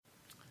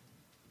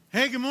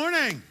Hey, good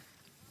morning.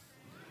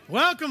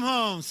 Welcome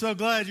home. So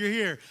glad you're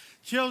here.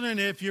 Children,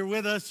 if you're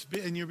with us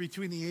and you're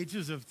between the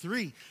ages of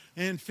 3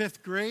 and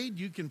 5th grade,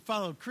 you can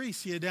follow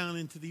Crecia down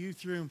into the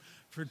youth room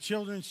for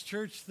Children's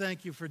Church.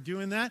 Thank you for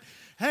doing that.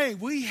 Hey,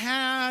 we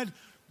had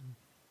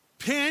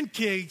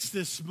pancakes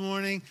this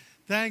morning.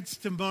 Thanks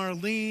to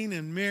Marlene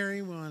and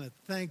Mary. We want to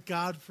thank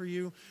God for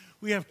you.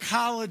 We have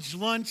college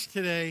lunch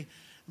today.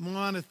 We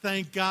want to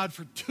thank God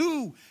for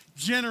 2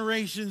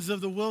 generations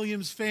of the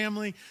Williams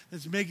family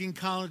that's making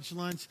college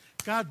lunch.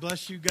 God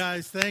bless you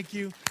guys. Thank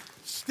you.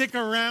 Stick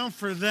around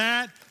for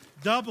that.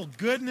 Double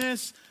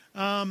goodness.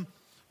 Want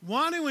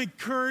to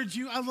encourage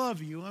you. I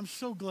love you. I'm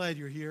so glad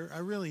you're here. I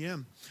really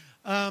am.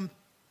 Want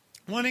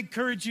to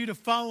encourage you to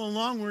follow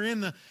along. We're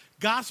in the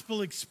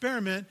gospel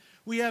experiment.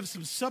 We have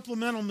some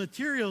supplemental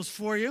materials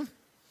for you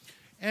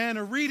and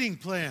a reading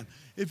plan.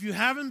 If you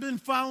haven't been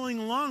following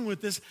along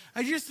with this,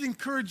 I just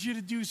encourage you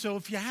to do so.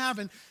 If you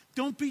haven't,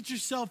 don't beat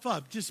yourself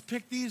up. Just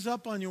pick these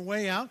up on your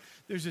way out.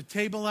 There's a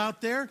table out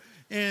there,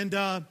 and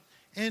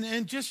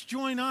just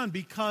join on,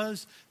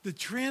 because the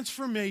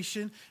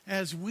transformation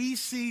as we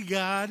see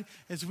God,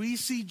 as we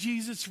see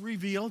Jesus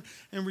revealed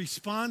and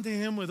respond to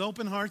him with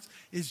open hearts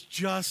is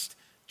just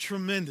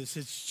tremendous.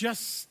 It's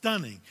just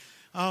stunning.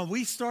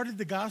 We started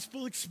the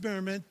gospel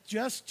experiment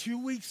just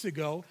 2 weeks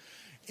ago,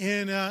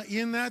 and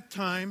in that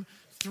time,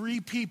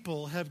 3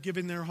 people have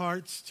given their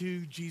hearts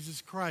to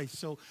Jesus Christ.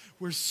 So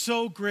we're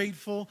so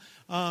grateful.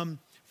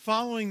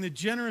 Following the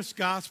generous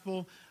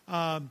gospel,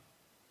 I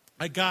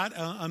got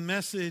a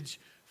message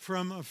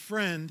from a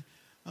friend,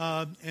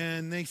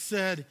 and they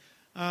said,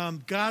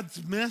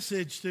 God's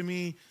message to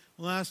me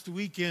last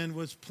weekend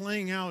was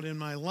playing out in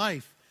my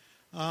life.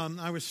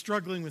 I was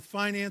struggling with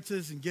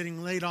finances and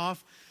getting laid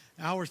off,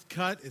 hours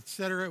cut,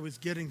 etc. It was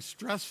getting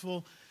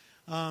stressful.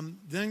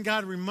 Then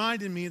God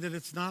reminded me that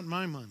it's not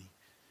my money,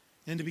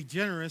 and to be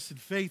generous and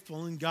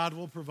faithful, and God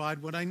will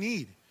provide what I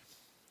need.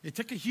 It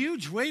took a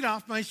huge weight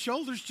off my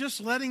shoulders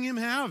just letting him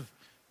have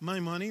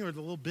my money, or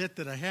the little bit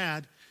that I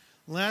had.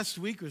 Last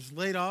week, I was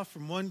laid off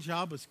from one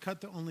job, was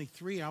cut to only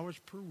 3 hours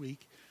per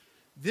week.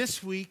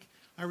 This week,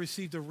 I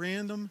received a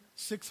random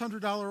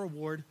 $600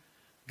 award,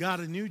 got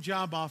a new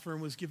job offer,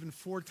 and was given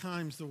 4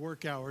 times the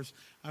work hours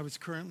I was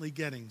currently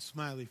getting.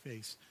 Smiley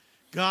face.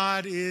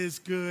 God is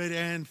good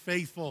and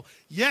faithful.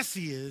 Yes,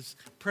 he is.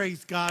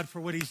 Praise God for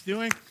what he's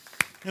doing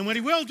and what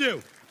he will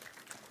do.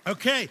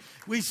 Okay,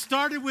 we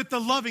started with the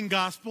loving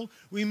gospel.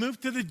 We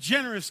moved to the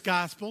generous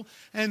gospel.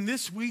 And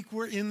this week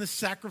we're in the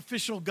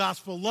sacrificial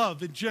gospel.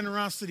 Love and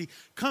generosity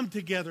come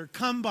together,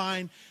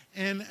 combine,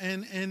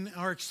 and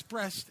are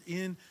expressed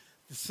in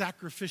the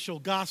sacrificial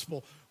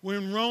gospel. We're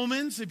in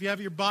Romans. If you have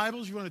your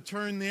Bibles, you want to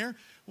turn there.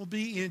 We'll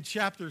be in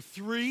chapter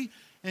 3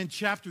 and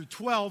chapter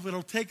 12.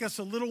 It'll take us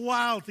a little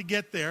while to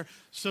get there,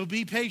 so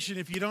be patient.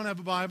 If you don't have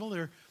a Bible,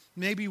 there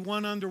may be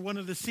one under one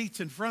of the seats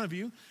in front of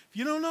you. If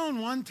you don't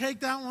own one, take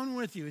that one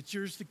with you. It's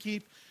yours to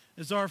keep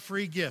as our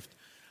free gift.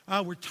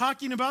 We're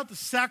talking about the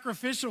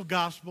sacrificial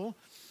gospel.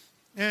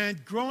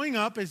 And growing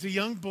up as a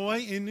young boy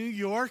in New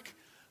York,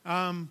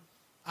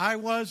 I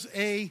was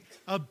a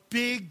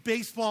big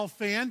baseball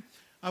fan.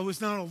 I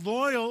was not a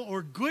loyal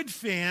or good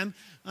fan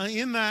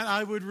in that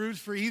I would root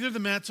for either the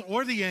Mets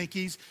or the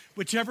Yankees,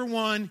 whichever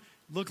one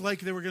looked like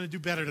they were going to do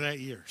better that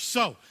year.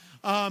 So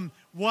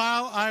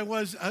while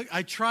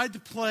I tried to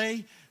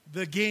play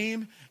the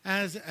game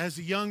as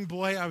a young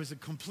boy, I was a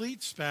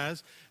complete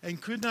spaz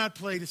and could not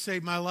play to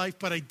save my life,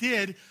 but I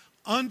did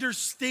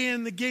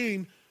understand the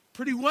game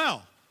pretty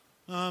well,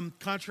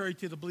 contrary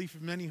to the belief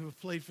of many who have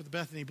played for the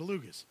Bethany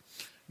Belugas.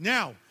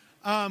 Now,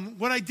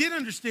 what I did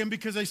understand,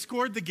 because I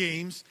scored the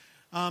games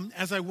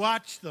as I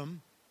watched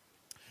them,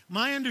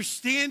 my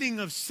understanding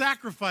of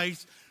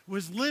sacrifice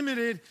was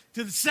limited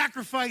to the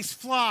sacrifice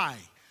fly.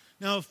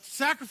 Now,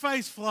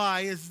 sacrifice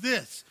fly is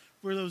this,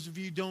 for those of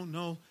you who don't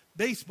know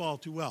baseball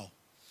too well.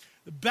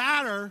 The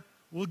batter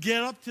will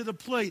get up to the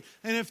plate,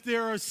 and if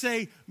there are,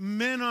 say,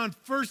 men on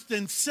first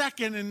and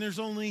second, and there's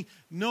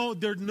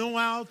no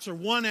outs or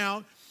 1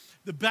 out,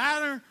 the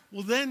batter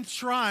will then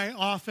try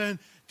often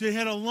to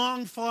hit a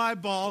long fly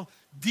ball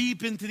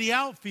deep into the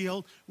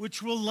outfield,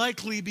 which will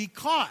likely be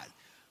caught,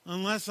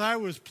 unless I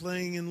was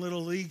playing in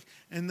Little League,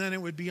 and then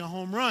it would be a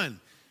home run,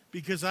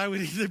 because I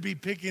would either be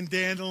picking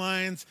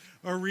dandelions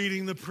or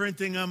reading the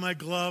printing on my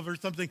glove or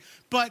something.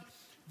 But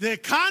the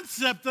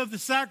concept of the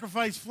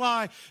sacrifice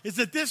fly is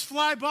that this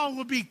fly ball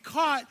would be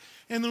caught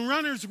and the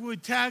runners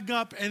would tag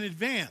up and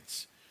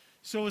advance.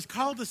 So it's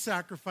called a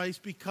sacrifice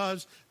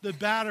because the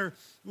batter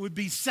would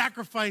be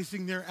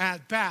sacrificing their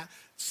at-bat,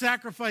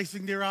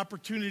 sacrificing their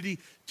opportunity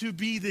to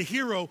be the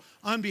hero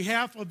on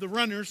behalf of the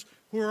runners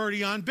who are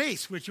already on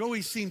base, which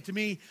always seemed to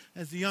me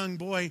as a young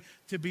boy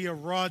to be a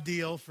raw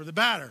deal for the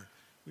batter,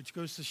 which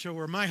goes to show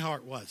where my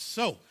heart was.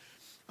 So,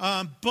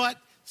 but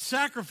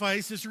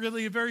sacrifice is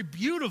really a very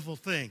beautiful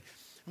thing.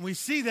 And we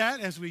see that,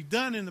 as we've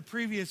done in the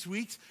previous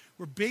weeks,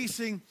 we're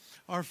basing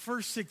our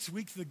first 6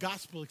 weeks of the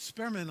gospel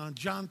experiment on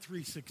John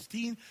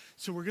 3:16.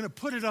 So we're going to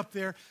put it up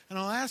there. And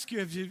I'll ask you,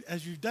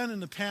 as you've done in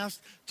the past,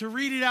 to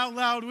read it out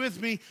loud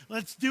with me.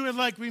 Let's do it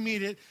like we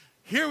mean it.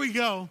 Here we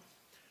go.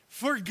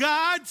 For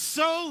God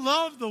so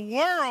loved the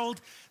world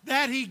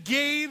that he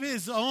gave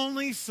his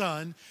only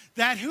Son,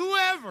 that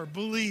whoever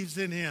believes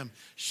in him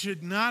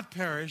should not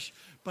perish,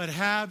 but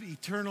have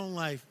eternal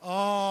life.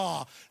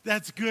 Oh,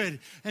 that's good.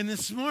 And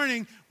this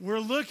morning,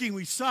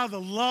 we saw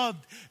the love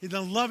in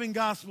the loving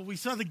gospel. We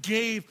saw the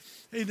gave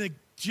in the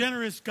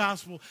generous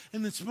gospel.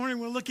 And this morning,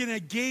 we're looking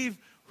at gave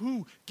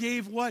who?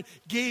 Gave what?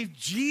 Gave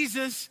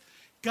Jesus,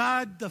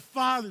 God the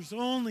Father's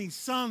only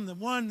Son, the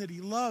one that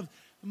he loved,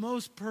 the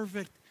most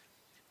perfect,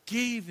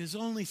 gave his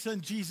only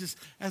Son, Jesus,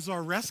 as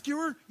our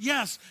rescuer,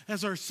 yes,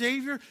 as our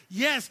Savior,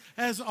 yes,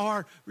 as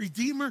our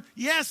Redeemer,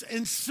 yes,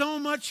 and so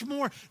much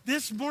more.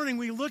 This morning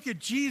we look at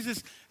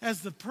Jesus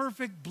as the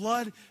perfect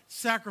blood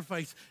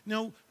sacrifice.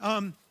 Now,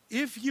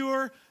 if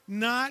you're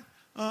not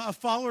a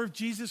follower of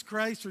Jesus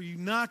Christ, or you've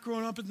not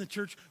grown up in the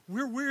church,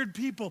 we're weird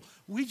people.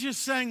 We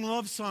just sang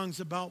love songs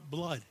about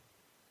blood.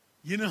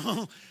 You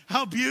know,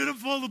 how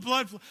beautiful the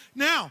blood.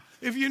 Now,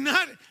 if you're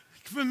not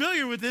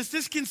familiar with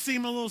this can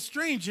seem a little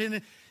strange,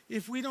 and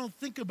if we don't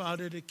think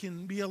about it, it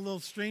can be a little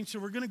strange. So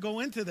we're going to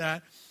go into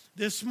that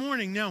this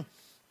morning. Now,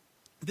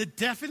 the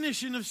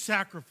definition of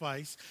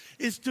sacrifice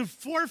is to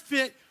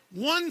forfeit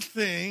one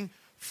thing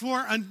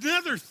for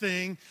another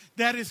thing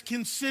that is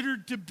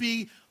considered to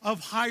be of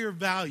higher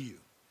value.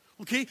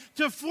 Okay?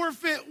 To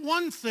forfeit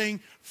one thing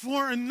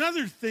for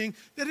another thing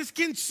that is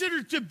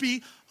considered to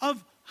be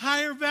of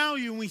higher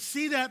value. And we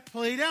see that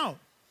played out.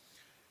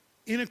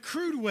 In a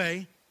crude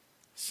way,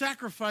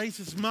 sacrifice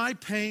is my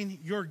pain,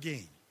 your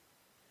gain.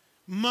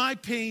 My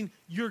pain,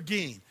 your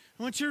gain.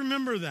 I want you to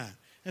remember that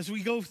as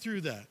we go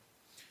through that.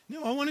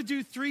 Now, I want to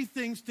do 3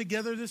 things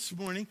together this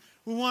morning.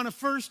 We want to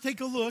first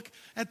take a look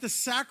at the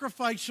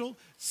sacrificial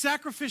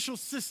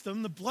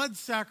system, the blood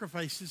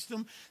sacrifice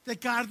system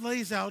that God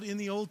lays out in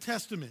the Old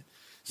Testament.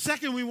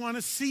 Second, we want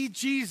to see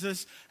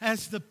Jesus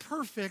as the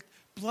perfect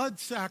blood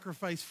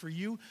sacrifice for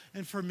you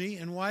and for me,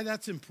 and why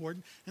that's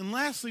important. And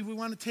lastly, we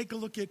want to take a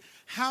look at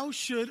how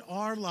should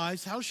our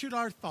lives, how should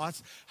our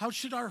thoughts, how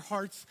should our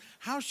hearts,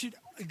 how should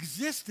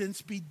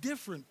existence be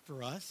different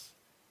for us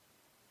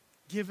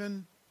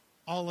given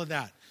all of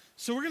that.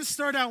 So we're going to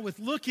start out with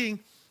looking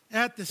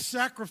at the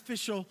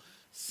sacrificial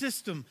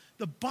system.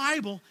 The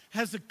Bible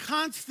has a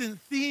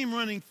constant theme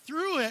running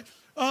through it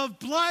of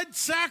blood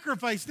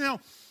sacrifice. Now,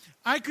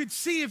 I could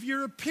see if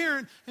you're a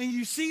parent and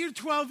you see your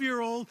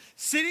 12-year-old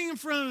sitting in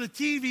front of the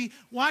TV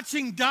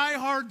watching Die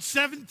Hard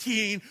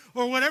 17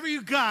 or whatever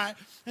you got,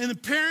 and the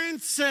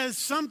parent says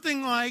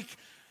something like,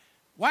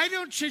 why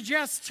don't you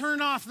just turn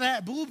off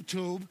that boob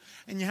tube?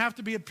 And you have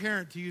to be a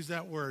parent to use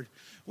that word.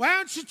 Why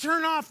don't you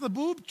turn off the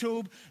boob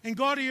tube and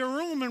go to your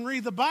room and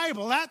read the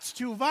Bible? That's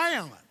too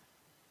violent.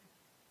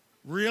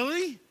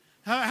 Really?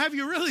 Have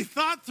you really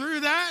thought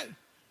through that?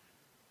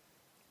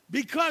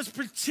 Because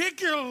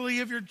particularly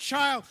if your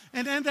child,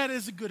 and that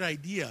is a good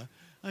idea,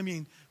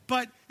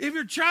 but if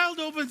your child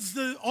opens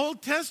the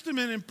Old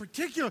Testament in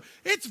particular,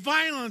 it's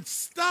violent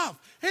stuff.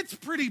 It's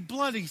pretty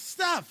bloody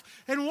stuff.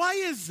 And why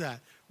is that?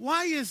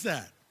 Why is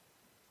that?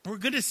 We're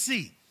going to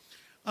see.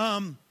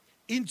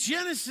 In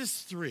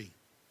Genesis 3,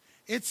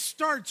 it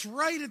starts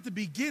right at the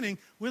beginning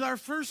with our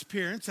first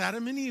parents,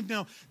 Adam and Eve.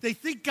 Now, they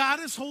think God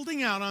is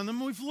holding out on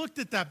them. We've looked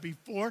at that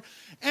before.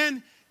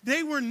 And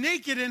they were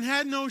naked and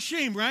had no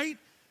shame, right?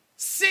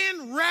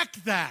 Sin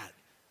wrecked that.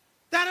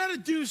 That ought to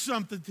do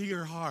something to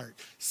your heart.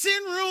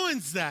 Sin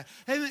ruins that.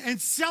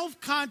 And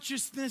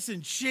self-consciousness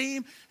and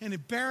shame and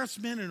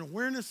embarrassment and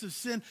awareness of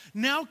sin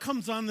now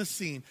comes on the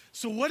scene.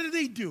 So what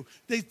do?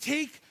 They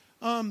take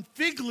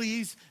fig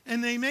leaves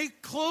and they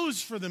make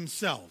clothes for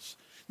themselves.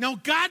 Now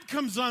God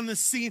comes on the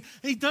scene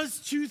and he does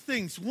 2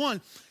 things. One,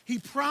 he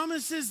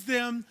promises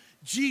them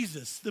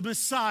Jesus, the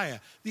Messiah,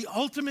 the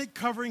ultimate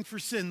covering for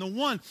sin, the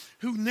one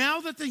who, now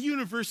that the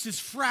universe is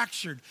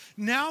fractured,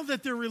 now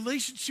that their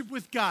relationship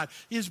with God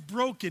is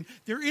broken,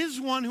 there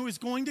is one who is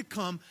going to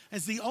come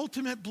as the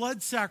ultimate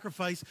blood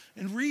sacrifice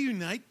and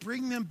reunite,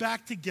 bring them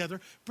back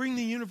together, bring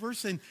the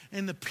universe and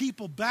the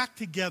people back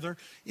together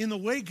in the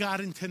way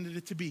God intended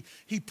it to be.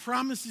 He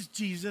promises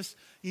Jesus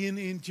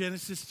in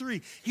Genesis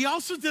 3. He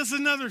also does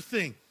another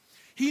thing.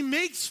 He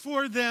makes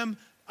for them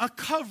a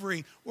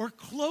covering or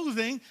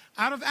clothing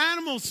out of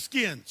animal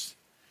skins.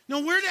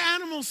 Now, where do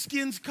animal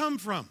skins come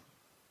from?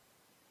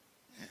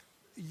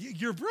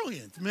 You're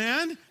brilliant,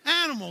 man.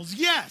 Animals,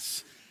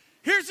 yes.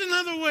 Here's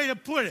another way to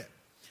put it.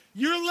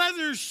 Your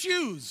leather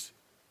shoes,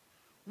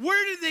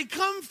 where did they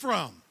come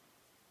from?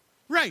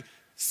 Right.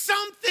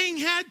 Something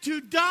had to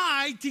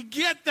die to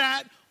get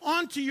that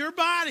onto your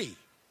body.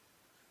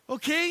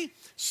 Okay?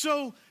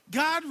 So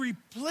God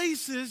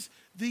replaces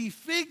the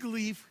fig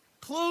leaf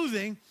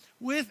clothing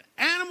with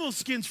animal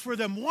skins for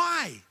them.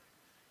 Why?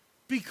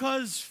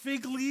 Because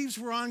fig leaves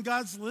were on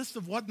God's list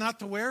of what not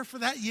to wear for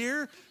that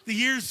year, the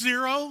year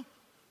 0?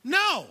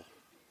 No.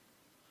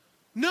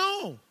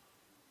 No.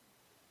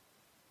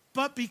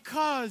 But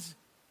because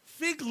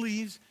fig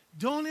leaves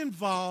don't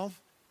involve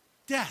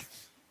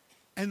death,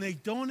 and they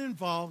don't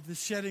involve the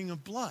shedding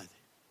of blood.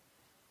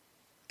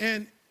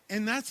 And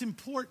that's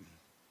important,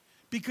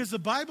 because the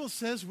Bible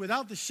says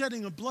without the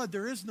shedding of blood,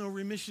 there is no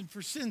remission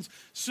for sins.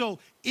 So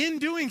in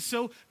doing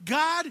so,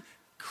 God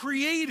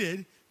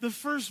created the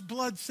first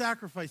blood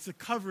sacrifice, the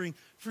covering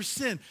for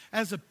sin,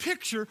 as a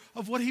picture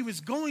of what he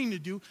was going to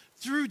do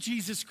through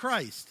Jesus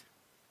Christ.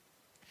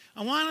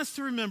 I want us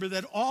to remember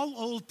that all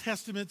Old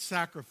Testament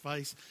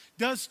sacrifice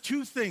does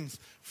two things.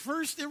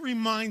 First, it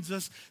reminds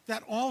us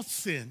that all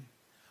sin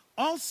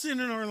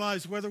in our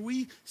lives, whether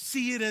we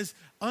see it as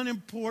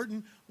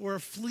unimportant or a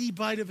flea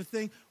bite of a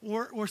thing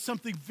or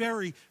something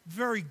very,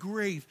 very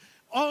grave,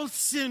 all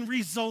sin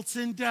results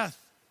in death.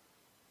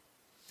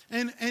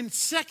 And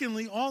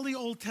secondly, all the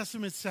Old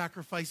Testament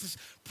sacrifices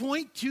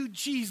point to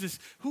Jesus,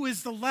 who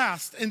is the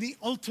last and the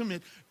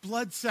ultimate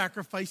blood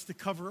sacrifice to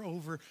cover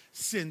over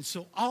sin.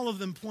 So all of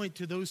them point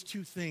to those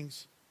two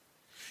things.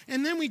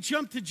 And then we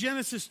jump to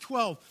Genesis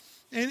 12.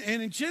 And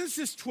in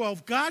Genesis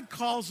 12, God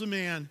calls a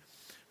man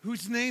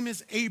whose name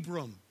is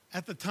Abram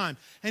at the time.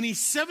 And he's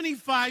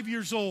 75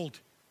 years old.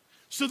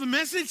 So the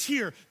message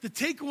here, the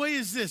takeaway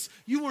is this: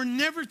 you are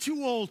never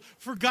too old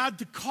for God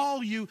to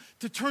call you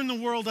to turn the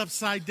world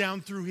upside down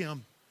through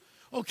him.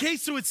 Okay,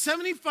 so at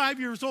 75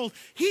 years old,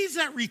 he's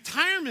at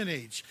retirement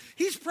age.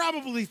 He's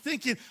probably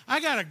thinking,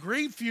 I got a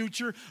great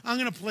future. I'm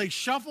going to play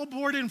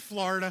shuffleboard in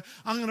Florida.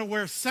 I'm going to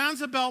wear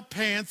Sansa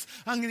pants.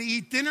 I'm going to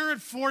eat dinner at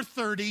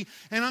 4:30,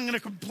 and I'm going to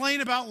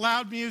complain about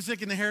loud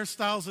music and the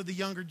hairstyles of the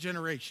younger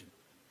generation.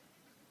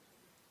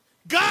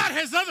 God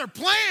has other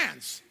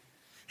plans.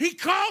 He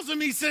calls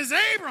him, he says,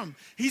 Abram.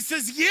 He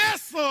says,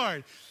 yes,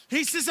 Lord.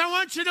 He says, I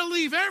want you to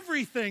leave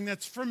everything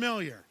that's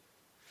familiar.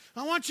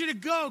 I want you to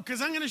go because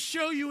I'm going to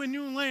show you a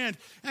new land,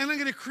 and I'm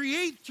going to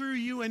create through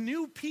you a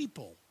new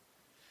people.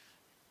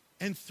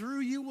 And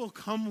through you will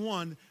come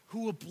one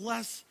who will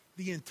bless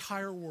the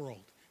entire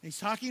world. And he's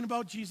talking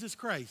about Jesus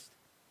Christ.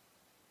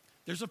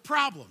 There's a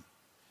problem.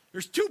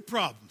 There's two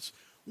problems.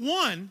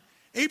 One,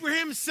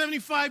 Abraham is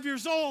 75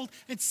 years old.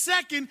 And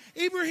second,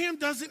 Abraham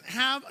doesn't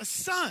have a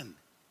son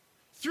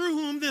through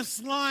whom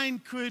this line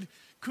could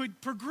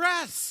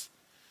progress.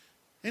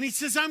 And he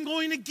says, I'm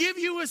going to give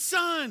you a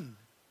son.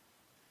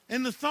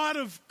 And the thought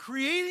of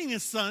creating a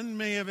son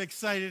may have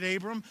excited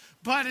Abram,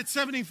 but at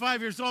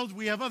 75 years old,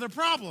 we have other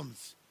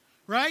problems,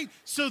 right?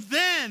 So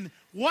then,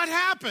 what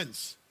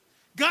happens?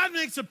 God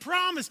makes a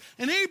promise,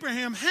 and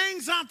Abraham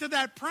hangs on to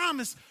that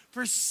promise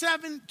for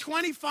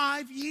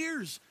 25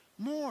 years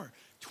more.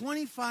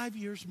 25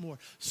 years more.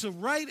 So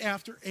right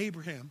after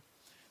Abraham,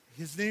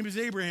 his name is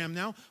Abraham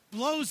now,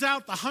 blows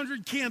out the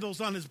 100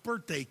 candles on his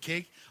birthday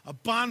cake, a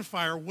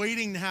bonfire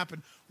waiting to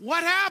happen.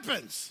 What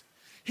happens?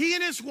 He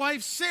and his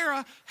wife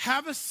Sarah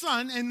have a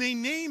son, and they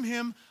name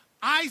him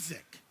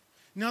Isaac.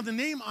 Now the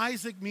name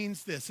Isaac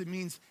means this. It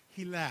means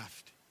he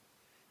laughed.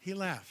 He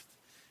laughed,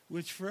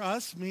 which for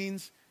us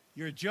means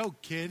you're a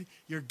joke, kid.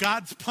 You're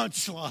God's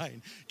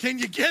punchline. Can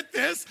you get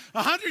this?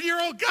 A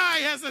 100-year-old guy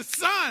has a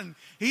son.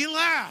 He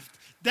laughed.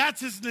 That's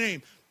his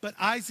name. But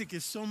Isaac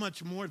is so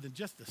much more than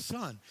just a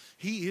son.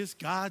 He is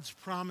God's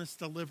promise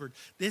delivered.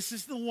 This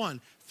is the one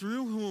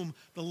through whom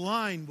the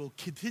line will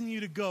continue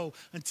to go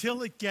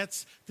until it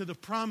gets to the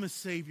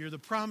promised Savior, the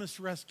promised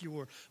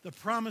rescuer, the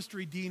promised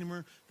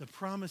Redeemer, the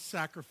promised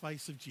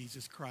sacrifice of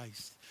Jesus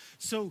Christ.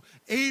 So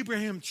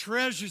Abraham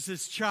treasures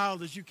this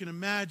child, as you can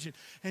imagine,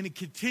 and it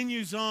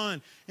continues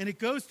on. And it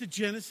goes to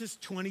Genesis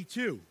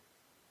 22.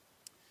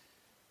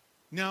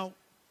 Now,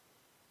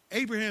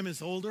 Abraham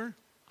is older.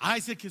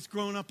 Isaac has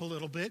grown up a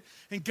little bit.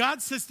 And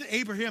God says to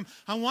Abraham,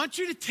 I want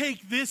you to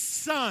take this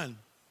son,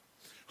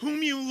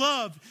 whom you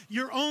love,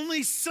 your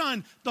only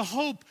son, the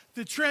hope,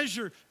 the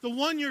treasure, the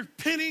one you're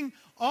pinning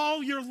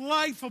all your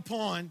life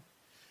upon,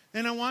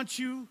 and I want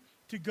you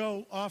to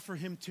go offer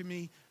him to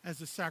me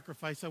as a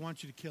sacrifice. I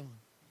want you to kill him.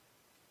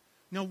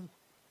 Now,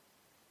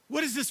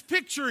 what is this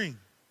picturing?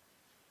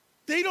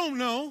 They don't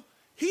know.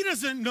 He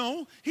doesn't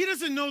know. He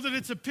doesn't know that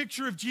it's a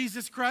picture of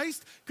Jesus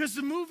Christ, because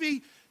the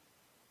movie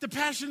The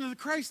Passion of the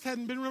Christ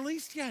hadn't been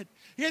released yet.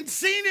 He hadn't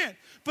seen it.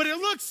 But it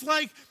looks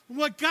like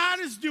what God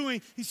is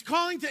doing, he's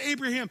calling to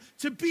Abraham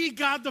to be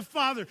God the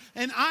Father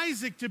and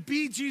Isaac to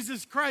be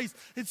Jesus Christ.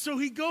 And so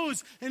he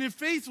goes, and in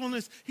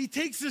faithfulness, he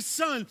takes his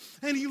son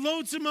and he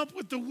loads him up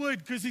with the wood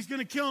because he's going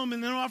to kill him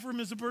and then offer him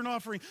as a burnt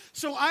offering.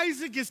 So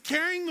Isaac is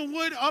carrying the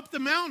wood up the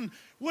mountain.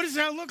 What does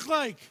that look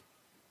like?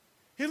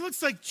 It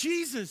looks like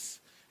Jesus.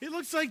 It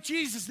looks like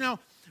Jesus. Now,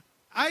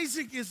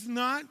 Isaac is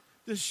not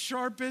the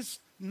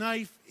sharpest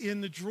knife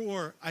in the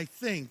drawer, I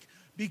think,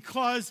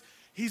 because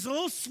he's a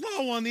little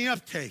slow on the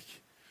uptake.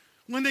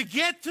 When they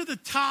get to the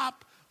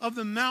top of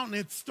the mountain,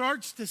 it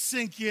starts to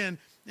sink in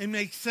and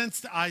make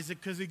sense to Isaac,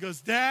 because he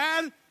goes,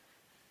 Dad,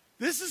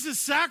 this is a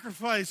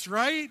sacrifice,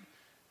 right?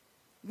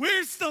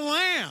 Where's the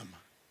lamb?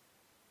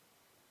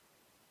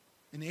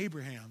 And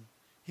Abraham,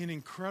 in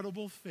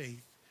incredible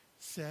faith,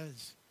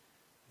 says,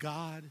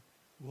 God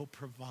will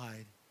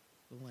provide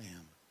the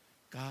lamb.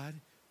 God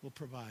will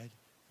provide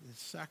the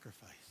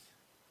sacrifice.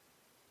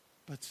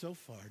 But so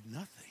far,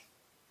 nothing.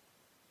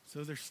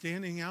 So they're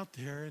standing out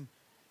there, and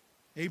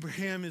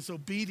Abraham is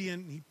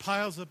obedient. He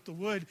piles up the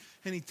wood,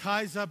 and he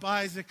ties up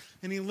Isaac,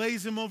 and he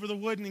lays him over the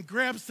wood, and he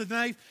grabs the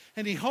knife,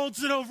 and he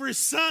holds it over his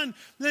son. And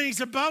then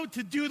he's about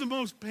to do the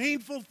most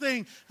painful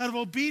thing out of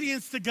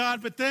obedience to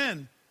God. But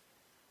then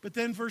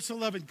verse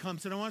 11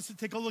 comes, and I want us to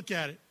take a look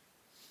at it.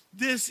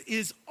 This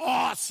is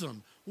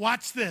awesome.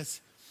 Watch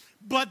this.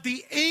 But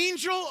the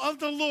angel of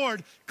the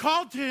Lord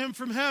called to him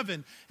from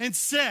heaven and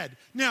said,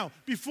 now,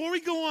 before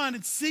we go on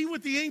and see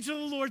what the angel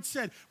of the Lord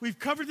said, we've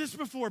covered this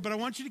before, but I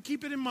want you to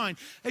keep it in mind.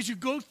 As you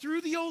go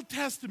through the Old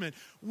Testament,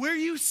 where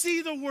you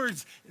see the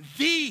words,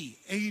 the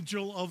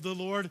angel of the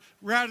Lord,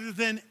 rather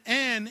than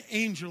an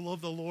angel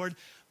of the Lord,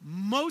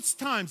 most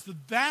times, the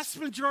vast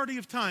majority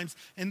of times,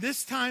 and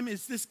this time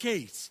is this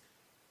case,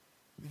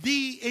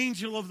 the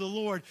angel of the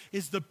Lord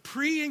is the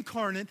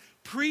pre-incarnate,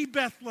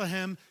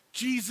 pre-Bethlehem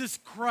Jesus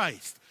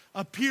Christ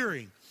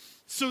appearing.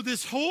 So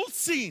this whole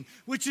scene,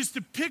 which is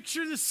to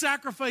picture the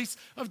sacrifice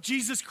of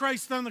Jesus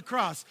Christ on the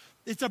cross,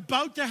 it's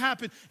about to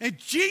happen. And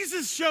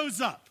Jesus shows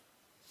up.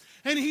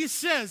 And he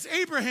says,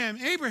 Abraham,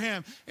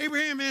 Abraham.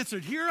 Abraham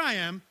answered, here I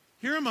am.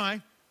 Here am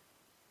I.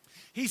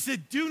 He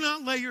said, do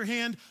not lay your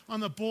hand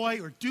on the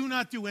boy, or do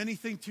not do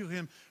anything to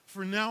him.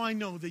 For now I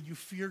know that you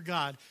fear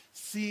God,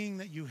 seeing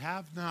that you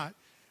have not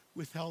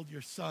withheld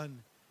your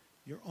son,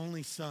 your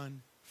only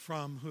son,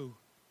 from who?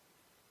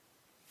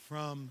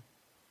 From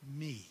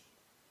me.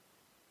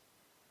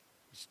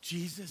 It's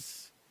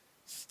Jesus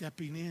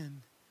stepping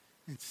in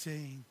and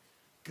saying,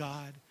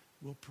 God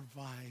will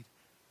provide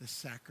the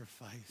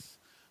sacrifice.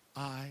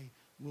 I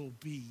will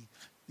be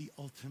the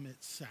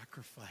ultimate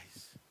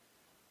sacrifice.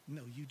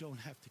 No, you don't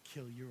have to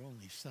kill your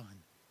only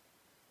son.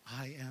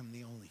 I am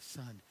the only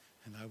son,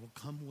 and I will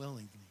come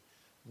willingly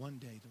one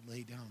day to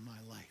lay down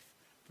my life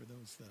for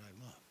those that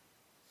I love.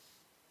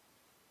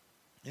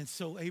 And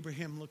so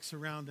Abraham looks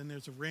around, and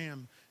there's a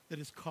ram that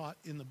is caught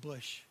in the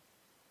bush.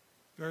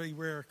 Very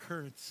rare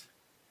occurrence.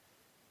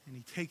 And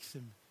he takes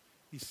him.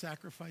 He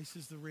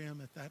sacrifices the ram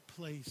at that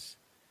place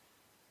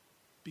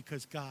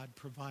because God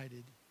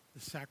provided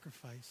the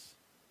sacrifice.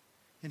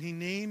 And he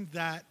named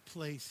that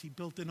place, he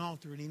built an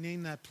altar, and he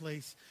named that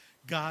place,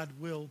 God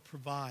will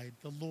provide.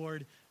 The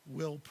Lord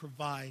will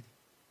provide.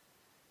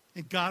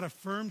 And God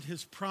affirmed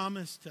his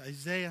promise to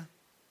Isaiah.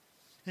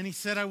 And he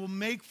said, I will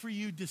make for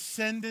you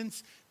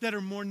descendants that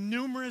are more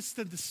numerous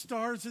than the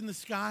stars in the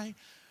sky,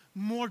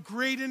 more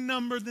great in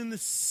number than the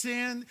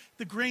sand,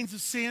 the grains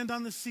of sand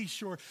on the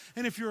seashore.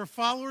 And if you're a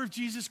follower of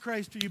Jesus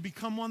Christ, or you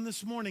become one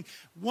this morning,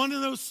 one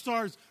of those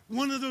stars,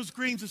 one of those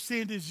grains of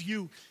sand is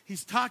you.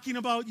 He's talking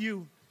about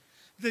you.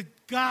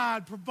 That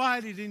God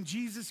provided in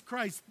Jesus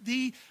Christ,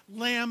 the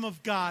Lamb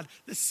of God,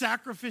 the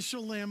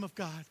sacrificial Lamb of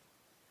God,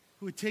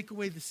 who would take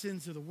away the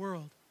sins of the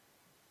world.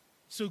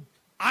 So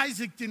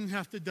Isaac didn't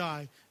have to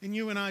die, and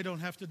you and I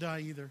don't have to die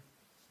either.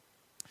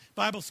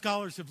 Bible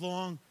scholars have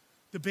long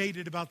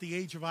debated about the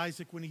age of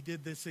Isaac when he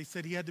did this. They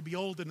said he had to be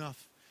old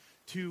enough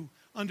to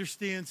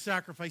understand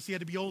sacrifice. He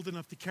had to be old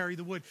enough to carry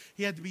the wood.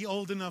 He had to be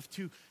old enough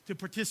to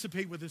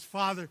participate with his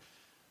father.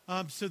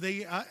 So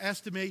they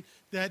estimate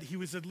that he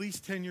was at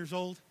least 10 years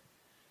old.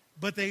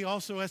 But they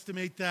also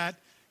estimate that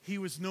he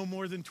was no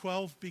more than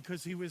 12,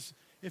 because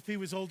if he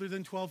was older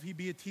than 12, he'd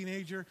be a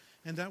teenager,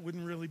 and that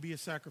wouldn't really be a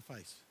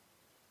sacrifice.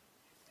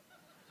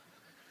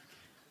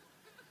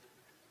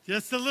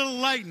 Just a little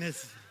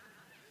lightness.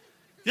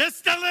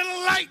 Just a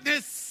little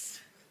lightness.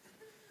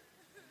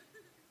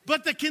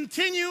 But the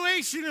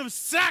continuation of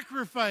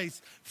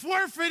sacrifice,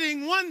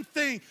 forfeiting one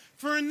thing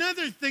for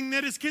another thing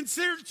that is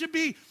considered to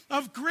be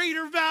of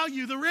greater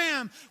value. The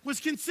ram was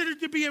considered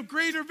to be of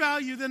greater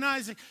value than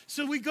Isaac.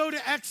 So we go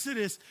to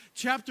Exodus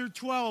chapter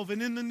 12,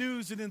 and in the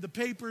news and in the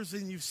papers,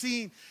 and you've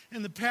seen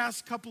in the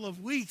past couple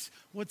of weeks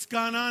what's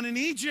gone on in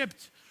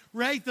Egypt.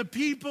 Right? The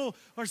people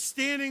are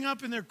standing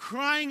up and they're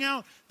crying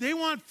out. They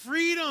want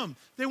freedom.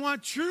 They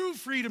want true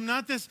freedom,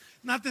 not this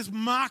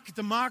mock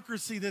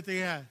democracy that they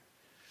had.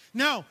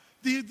 Now,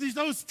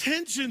 those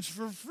tensions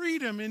for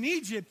freedom in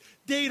Egypt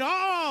date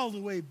all the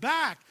way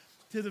back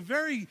to the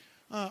very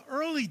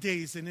early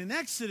days. And in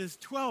Exodus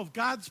 12,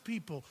 God's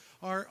people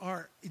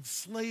are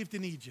enslaved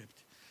in Egypt.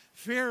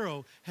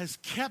 Pharaoh has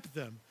kept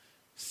them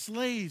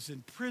slaves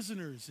and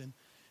prisoners,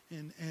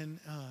 and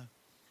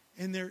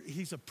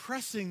he's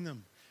oppressing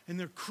them. And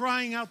they're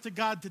crying out to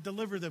God to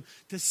deliver them,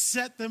 to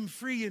set them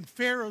free. And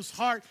Pharaoh's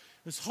heart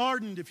was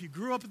hardened. If you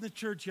grew up in the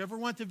church, you ever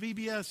went to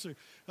VBS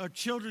or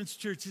children's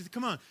church, he said,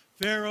 come on,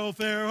 Pharaoh,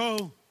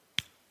 Pharaoh,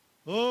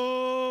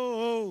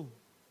 oh,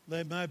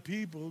 let my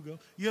people go.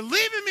 You're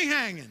leaving me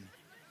hanging.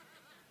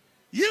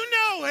 You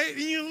know it,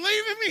 and you're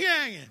leaving me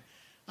hanging.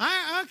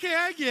 Okay,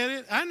 I get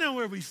it. I know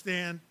where we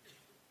stand.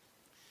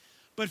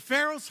 But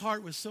Pharaoh's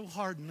heart was so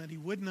hardened that he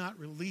would not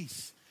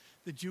release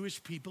the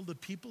Jewish people, the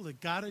people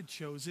that God had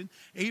chosen,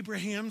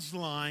 Abraham's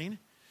line.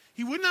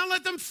 He would not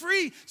let them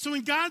free. So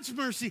in God's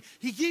mercy,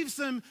 he gives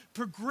them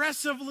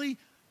progressively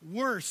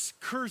worse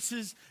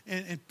curses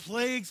and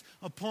plagues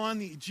upon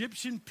the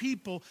Egyptian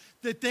people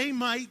that they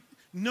might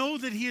know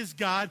that he is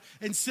God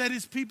and set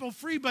his people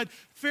free. But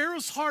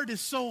Pharaoh's heart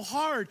is so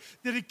hard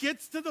that it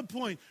gets to the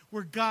point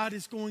where God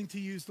is going to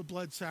use the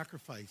blood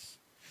sacrifice.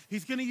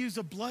 He's going to use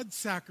a blood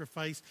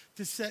sacrifice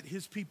to set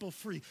his people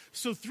free.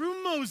 So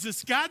through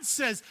Moses, God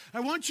says, I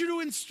want you to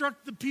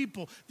instruct the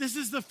people. This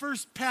is the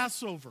first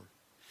Passover.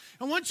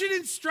 I want you to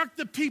instruct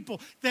the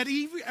people that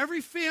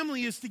every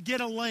family is to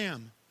get a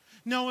lamb.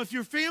 Now, if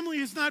your family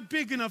is not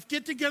big enough,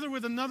 get together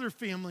with another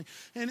family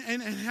and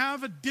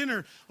have a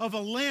dinner of a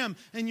lamb,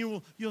 and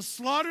you'll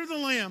slaughter the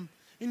lamb,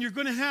 and you're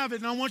going to have it.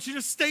 And I want you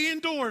to stay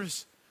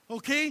indoors,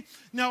 okay?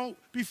 Now,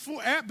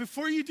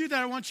 before you do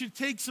that, I want you to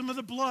take some of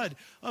the blood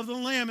of the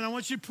lamb, and I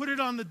want you to put it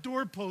on the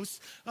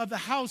doorposts of the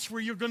house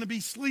where you're going to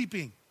be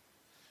sleeping.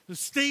 So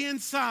stay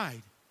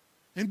inside.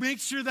 And make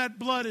sure that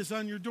blood is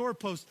on your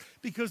doorpost,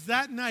 because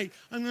that night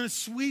I'm going to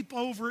sweep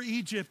over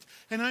Egypt,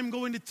 and I'm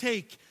going to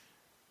take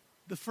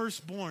the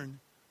firstborn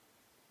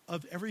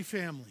of every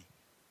family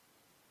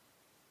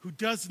who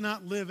does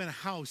not live in a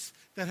house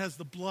that has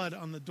the blood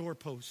on the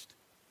doorpost.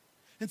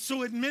 And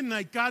so at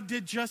midnight, God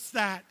did just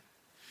that.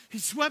 He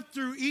swept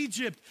through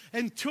Egypt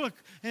and took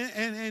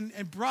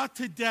and brought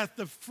to death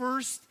the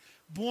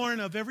firstborn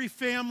of every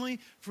family,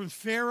 from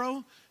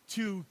Pharaoh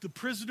to the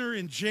prisoner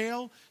in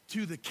jail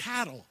to the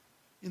cattle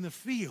in the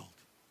field.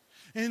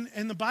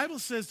 And the Bible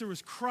says there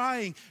was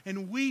crying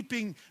and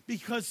weeping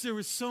because there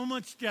was so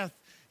much death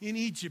in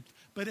Egypt.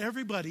 But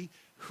everybody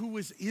who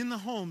was in the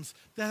homes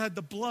that had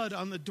the blood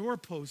on the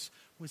doorposts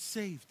was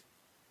saved,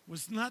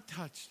 was not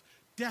touched.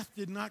 Death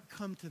did not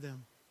come to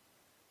them.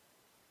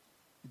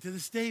 And to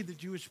this day, the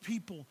Jewish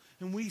people,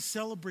 and we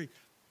celebrate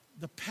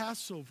the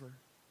Passover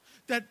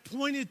that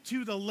pointed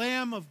to the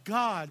Lamb of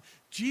God,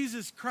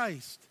 Jesus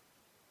Christ.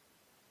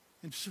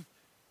 And so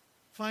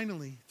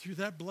finally, through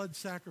that blood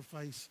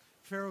sacrifice,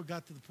 Pharaoh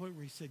got to the point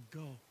where he said,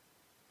 go,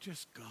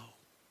 just go.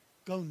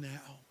 Go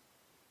now.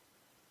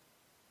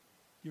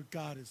 Your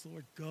God is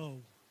Lord, go.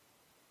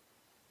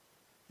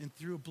 And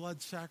through a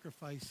blood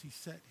sacrifice, he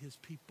set his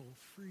people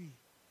free.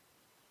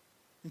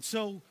 And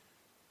so,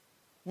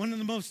 one of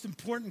the most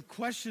important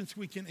questions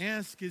we can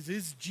ask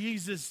is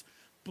Jesus'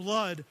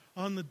 blood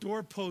on the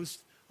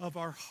doorpost of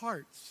our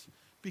hearts?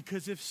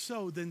 Because if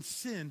so, then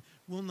sin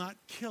will not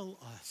kill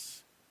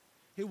us.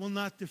 It will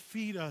not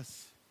defeat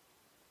us.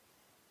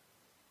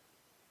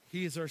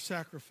 He is our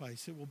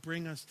sacrifice. It will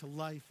bring us to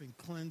life and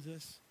cleanse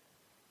us.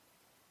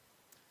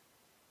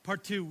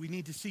 Part 2, we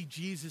need to see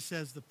Jesus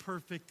as the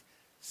perfect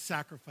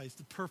sacrifice,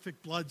 the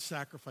perfect blood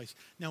sacrifice.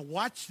 Now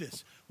watch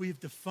this. We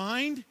have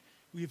defined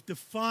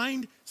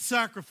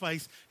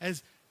sacrifice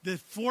as the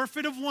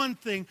forfeit of one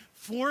thing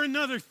for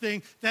another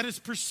thing that is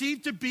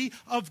perceived to be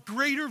of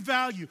greater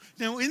value.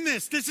 Now in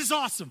this is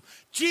awesome.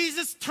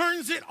 Jesus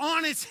turns it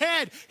on its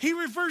head. He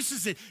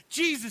reverses it.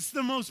 Jesus,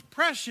 the most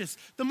precious,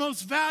 the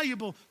most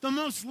valuable, the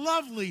most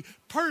lovely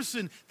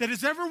person that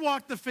has ever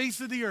walked the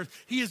face of the earth.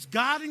 He is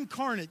God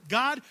incarnate,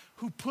 God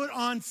who put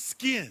on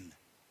skin.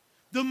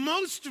 The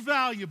most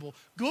valuable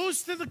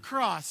goes to the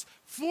cross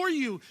for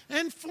you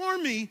and for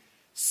me,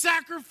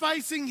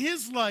 sacrificing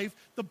his life,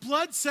 the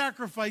blood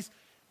sacrifice.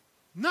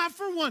 Not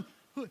for one.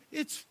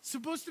 It's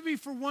supposed to be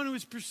for one who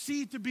is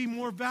perceived to be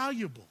more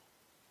valuable.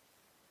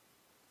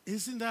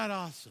 Isn't that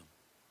awesome?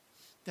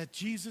 That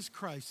Jesus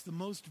Christ, the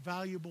most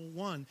valuable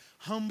one,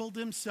 humbled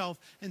himself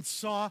and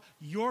saw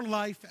your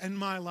life and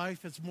my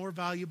life as more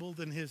valuable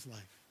than his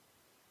life.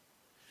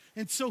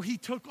 And so he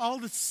took all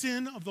the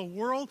sin of the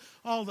world,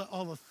 all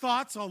the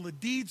thoughts, all the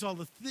deeds, all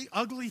the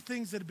ugly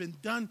things that have been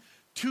done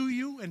to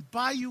you and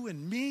by you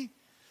and me,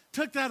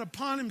 took that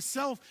upon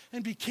himself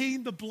and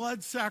became the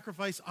blood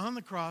sacrifice on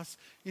the cross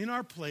in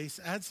our place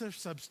as our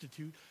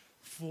substitute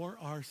for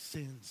our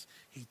sins.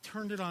 He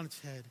turned it on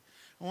its head.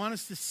 I want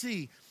us to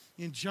see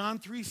in John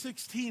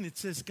 3:16, it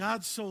says,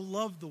 God so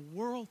loved the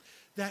world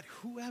that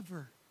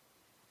whoever,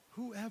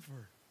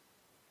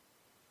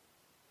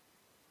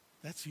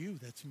 that's you,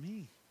 that's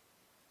me,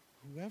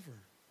 whoever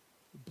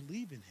would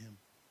believe in him,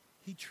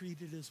 he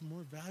treated as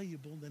more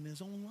valuable than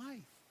his own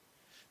life.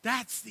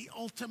 That's the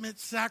ultimate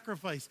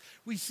sacrifice.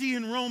 We see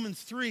in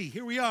Romans 3.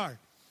 Here we are.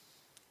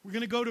 We're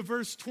going to go to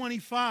verse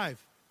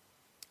 25.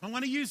 I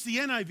want to use the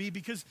NIV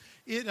because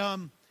it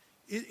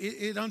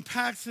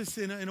unpacks this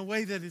in a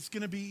way that it's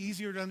going to be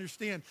easier to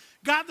understand.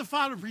 God the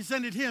Father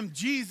presented him,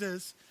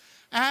 Jesus,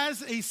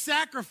 as a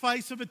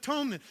sacrifice of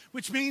atonement,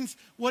 which means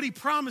what he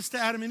promised to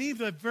Adam and Eve,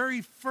 the very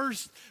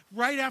first,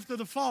 right after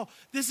the fall.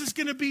 This is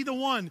going to be the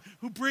one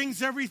who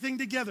brings everything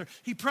together.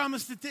 He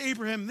promised it to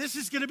Abraham. This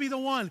is going to be the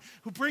one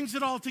who brings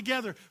it all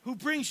together, who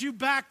brings you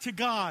back to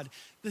God.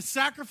 The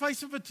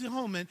sacrifice of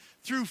atonement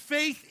through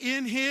faith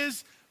in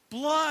his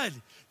blood.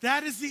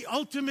 That is the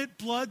ultimate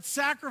blood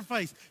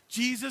sacrifice,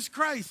 Jesus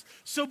Christ.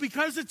 So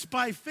because it's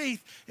by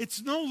faith,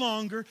 it's no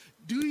longer,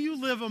 do you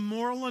live a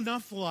moral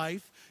enough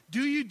life?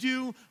 Do you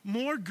do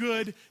more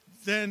good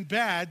than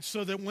bad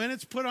so that when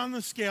it's put on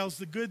the scales,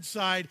 the good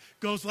side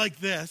goes like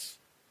this?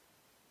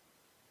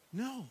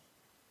 No.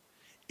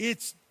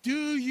 It's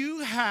Do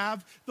you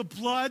have the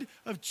blood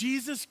of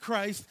Jesus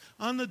Christ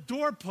on the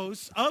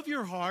doorposts of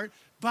your heart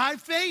by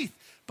faith?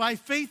 By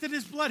faith in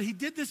his blood. He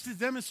did this to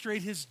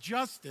demonstrate his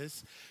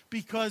justice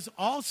because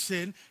all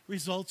sin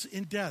results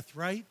in death,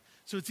 right?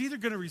 So it's either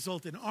going to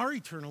result in our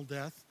eternal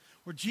death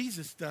or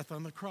Jesus' death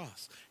on the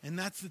cross. And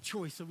that's the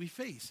choice that we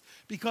face.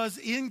 Because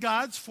in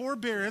God's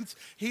forbearance,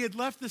 he had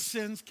left the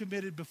sins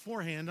committed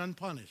beforehand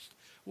unpunished.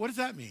 What does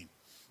that mean?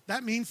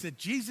 That means that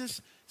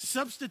Jesus'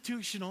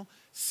 substitutional,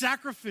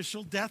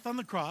 sacrificial death on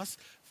the cross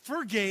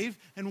forgave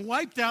and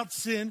wiped out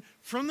sin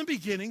from the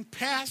beginning,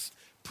 past,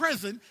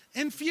 present,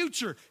 and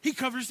future. He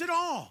covers it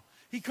all.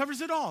 He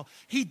covers it all.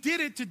 He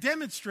did it to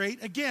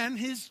demonstrate, again,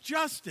 his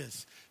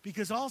justice,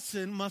 because all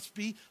sin must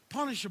be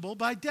punishable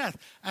by death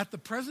at the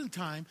present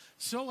time,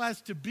 so as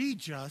to be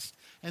just,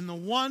 and the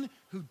one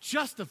who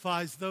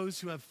justifies those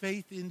who have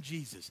faith in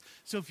Jesus.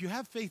 So if you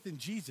have faith in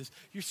Jesus,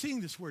 you're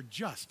seeing this word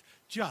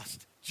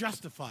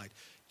justified.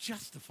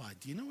 Justified.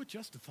 Do you know what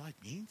justified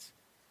means?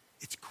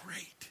 It's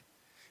great.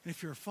 And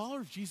if you're a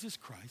follower of Jesus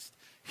Christ,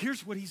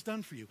 here's what he's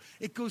done for you.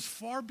 It goes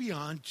far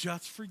beyond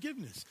just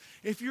forgiveness.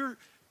 If you're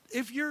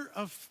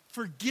a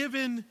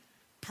forgiven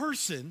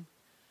person,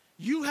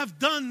 you have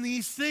done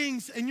these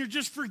things and you're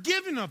just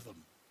forgiven of them.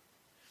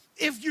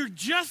 If you're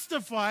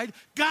justified,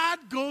 God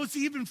goes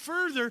even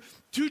further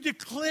to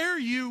declare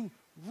you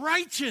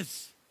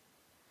righteous.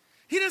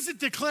 He doesn't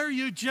declare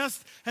you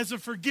just as a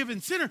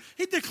forgiven sinner.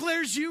 He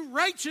declares you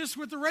righteous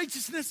with the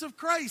righteousness of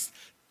Christ.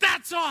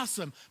 That's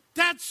awesome.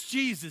 That's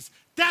Jesus.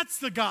 That's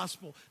the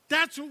gospel.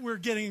 That's what we're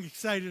getting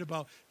excited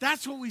about.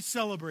 That's what we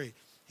celebrate.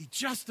 He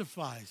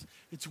justifies.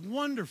 It's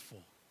wonderful.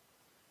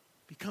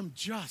 Become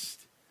just.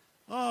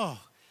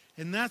 Oh,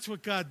 and that's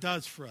what God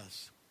does for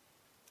us.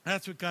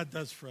 That's what God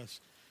does for us.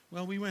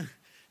 Well,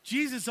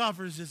 Jesus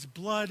offers his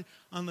blood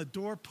on the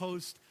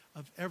doorpost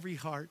of every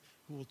heart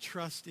who will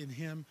trust in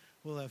him,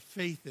 will have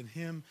faith in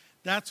him.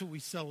 That's what we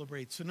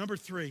celebrate. So number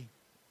 3,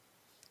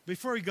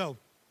 before we go,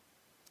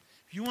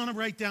 if you want to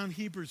write down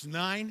Hebrews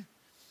 9,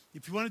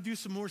 if you want to do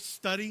some more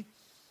study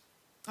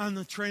on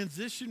the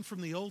transition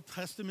from the Old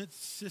Testament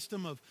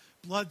system of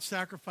blood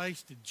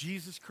sacrifice to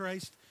Jesus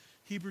Christ,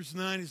 Hebrews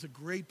 9 is a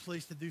great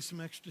place to do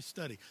some extra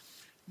study.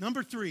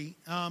 Number 3,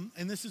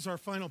 and this is our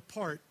final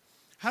part,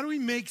 how do we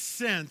make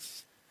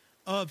sense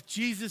of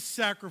Jesus'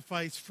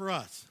 sacrifice for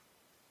us?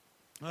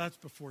 Well, that's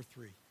before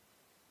 3.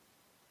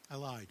 I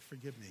lied.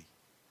 Forgive me.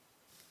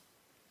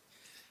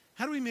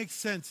 How do we make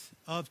sense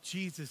of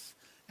Jesus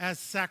as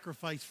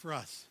sacrifice for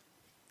us?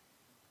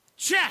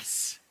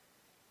 Chess.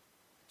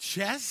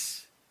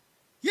 Chess?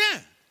 Yeah,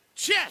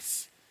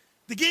 chess.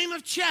 The game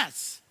of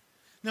chess.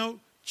 Now,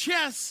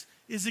 chess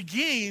is a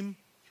game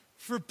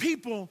for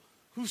people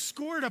who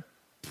scored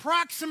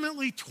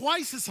approximately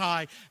twice as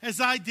high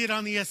as I did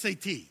on the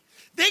SAT.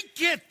 They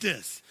get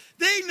this.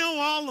 They know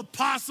all the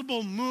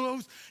possible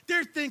moves.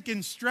 They're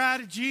thinking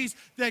strategies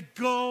that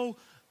go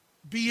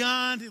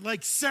beyond,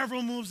 like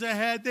several moves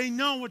ahead. They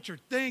know what you're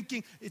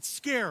thinking. It's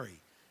scary.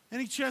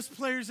 Any chess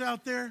players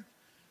out there?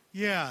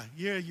 Yeah,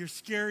 you're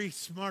scary,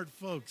 smart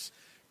folks.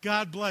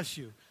 God bless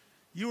you.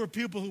 You were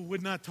people who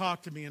would not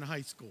talk to me in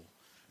high school.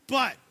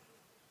 But,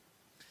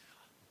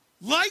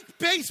 like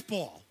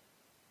baseball,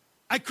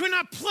 I could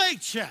not play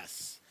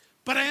chess,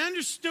 but I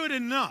understood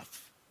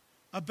enough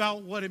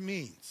about what it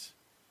means.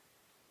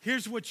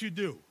 Here's what you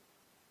do.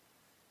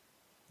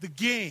 The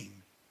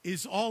game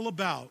is all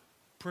about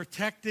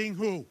protecting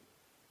who?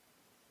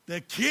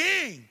 The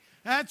king.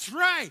 That's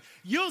right.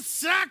 You'll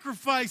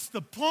sacrifice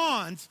the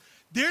pawns.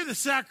 They're the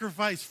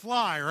sacrifice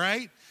fly,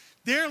 right?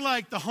 They're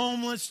like the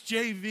homeless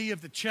JV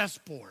of the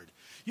chessboard.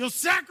 You'll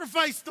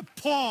sacrifice the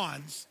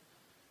pawns.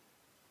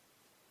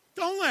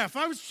 Don't laugh.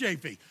 I was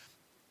JV.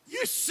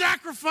 You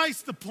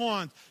sacrifice the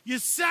pawns. You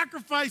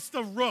sacrifice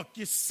the rook.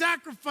 You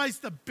sacrifice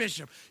the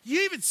bishop.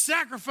 You even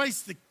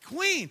sacrifice the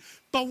queen.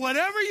 But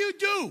whatever you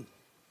do,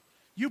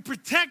 you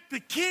protect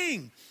the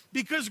king.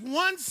 Because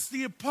once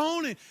the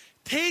opponent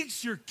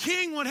takes your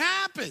king, what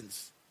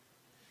happens?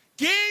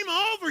 Game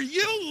over.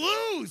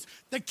 You lose.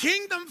 The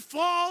kingdom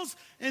falls,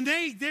 and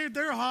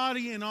they're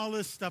haughty and all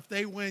this stuff.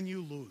 They win,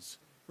 you lose.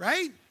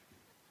 Right?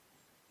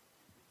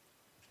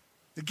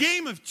 The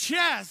game of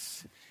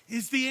chess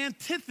is the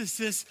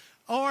antithesis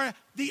or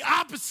the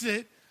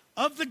opposite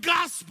of the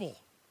gospel.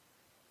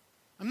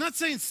 I'm not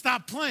saying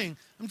stop playing.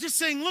 I'm just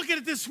saying look at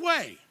it this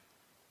way.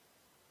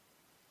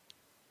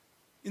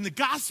 In the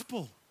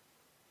gospel,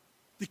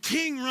 the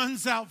king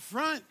runs out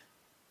front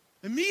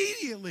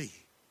immediately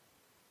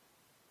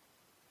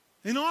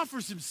and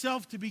offers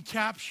himself to be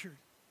captured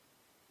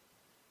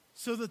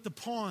so that the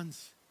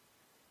pawns,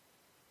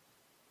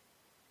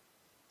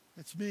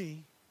 that's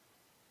me,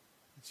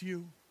 it's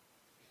you,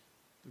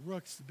 the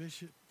rooks, the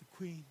bishop, the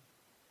queen,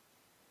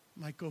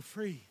 might go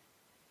free.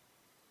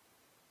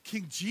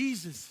 King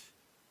Jesus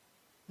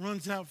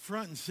runs out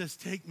front and says,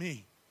 take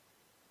me.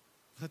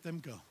 Let them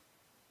go.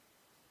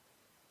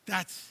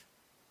 That's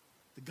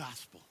the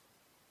gospel.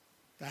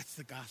 That's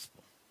the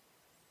gospel.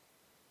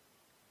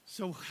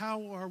 So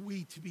how are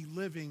we to be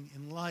living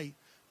in light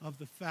of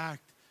the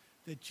fact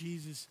that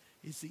Jesus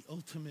is the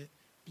ultimate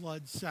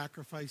blood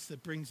sacrifice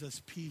that brings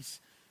us peace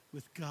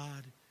with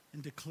God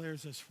and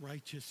declares us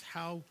righteous.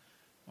 How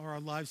are our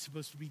lives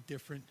supposed to be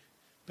different?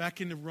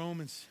 Back into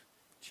Romans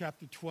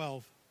chapter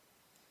 12.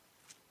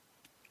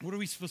 What are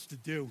we supposed to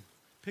do?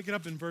 Pick it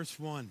up in verse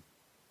 1.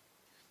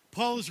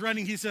 Paul is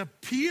writing, he said,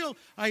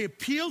 I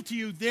appeal to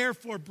you,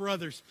 therefore,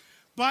 brothers,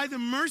 by the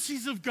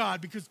mercies of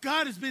God, because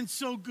God has been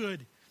so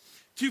good,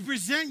 to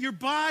present your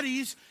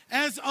bodies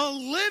as a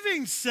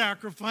living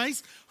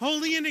sacrifice,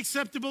 holy and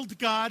acceptable to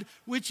God,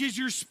 which is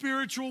your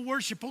spiritual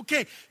worship.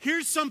 Okay,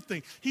 here's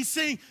something. He's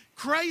saying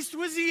Christ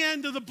was the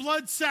end of the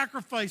blood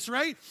sacrifice,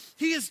 right?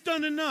 He has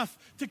done enough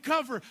to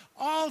cover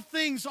all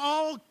things,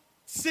 all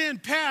sin,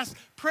 past,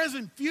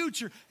 present,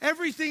 future,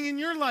 everything in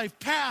your life,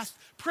 past,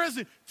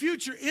 present,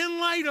 future. In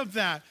light of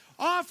that,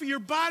 offer your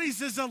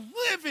bodies as a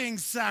living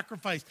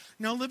sacrifice.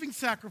 Now, living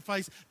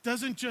sacrifice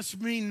doesn't just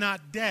mean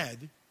not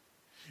dead.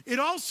 It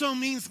also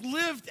means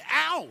lived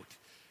out,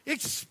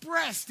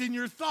 expressed in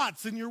your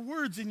thoughts, in your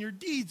words, in your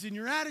deeds, in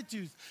your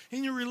attitudes,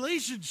 in your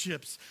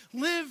relationships.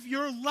 Live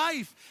your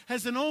life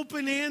as an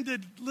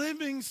open-handed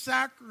living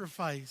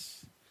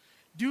sacrifice.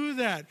 Do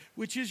that,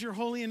 which is your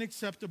holy and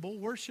acceptable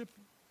worship,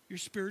 your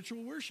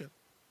spiritual worship.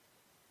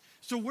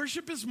 So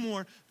worship is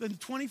more than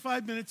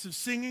 25 minutes of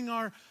singing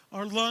our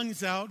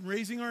lungs out and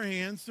raising our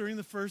hands during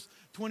the first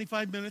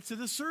 25 minutes of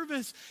the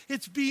service.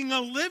 It's being a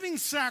living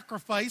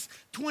sacrifice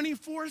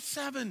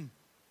 24/7.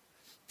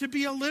 To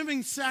be a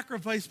living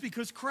sacrifice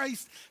because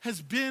Christ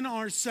has been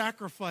our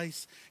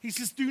sacrifice. He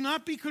says, do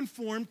not be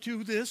conformed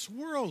to this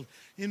world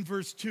in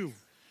verse 2.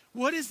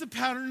 What is the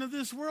pattern of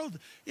this world?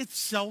 It's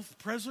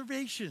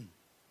self-preservation.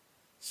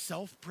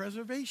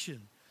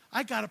 Self-preservation.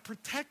 I got to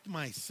protect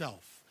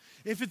myself.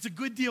 If it's a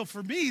good deal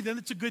for me, then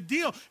it's a good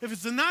deal. If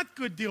it's a not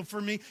good deal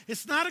for me,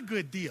 it's not a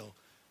good deal.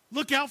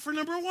 Look out for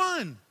number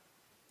one.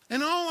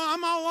 And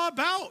I'm all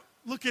about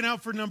looking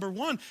out for number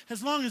one,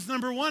 as long as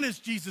number one is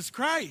Jesus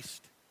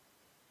Christ.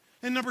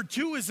 And number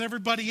two is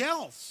everybody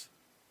else.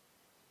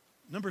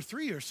 Number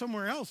three or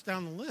somewhere else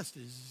down the list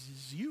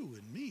is you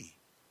and me.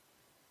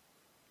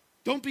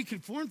 Don't be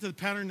conformed to the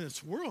pattern of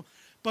this world,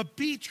 but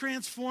be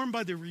transformed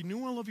by the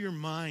renewal of your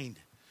mind.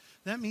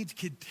 That means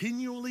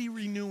continually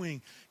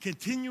renewing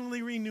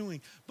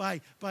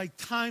by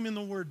time in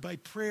the Word, by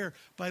prayer,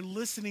 by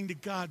listening to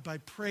God, by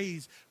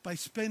praise, by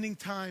spending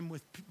time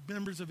with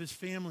members of His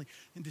family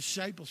in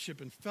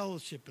discipleship and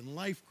fellowship and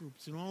life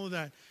groups and all of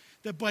that.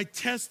 That by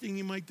testing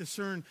you might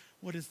discern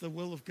what is the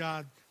will of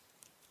God,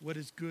 what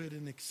is good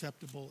and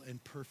acceptable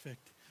and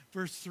perfect.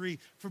 Verse 3,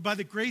 for by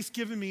the grace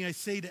given me I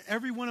say to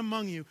everyone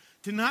among you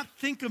to not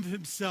think of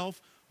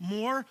himself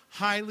more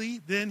highly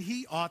than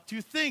he ought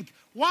to think.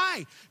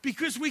 Why?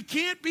 Because we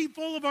can't be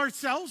full of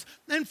ourselves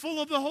and full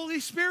of the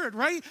Holy Spirit,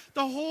 right?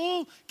 The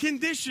whole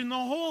condition, the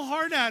whole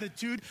heart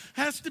attitude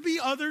has to be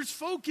others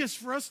focused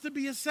for us to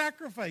be a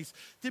sacrifice,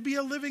 to be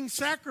a living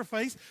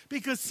sacrifice,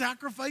 because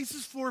sacrifice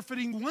is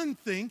forfeiting one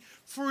thing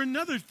for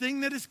another thing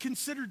that is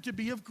considered to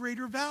be of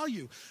greater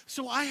value.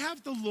 So I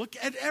have to look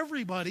at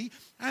everybody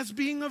as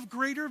being of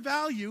greater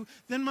value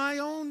than my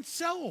own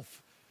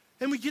self.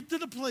 And we get to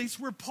the place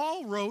where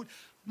Paul wrote,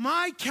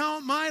 I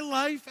count my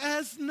life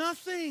as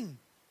nothing.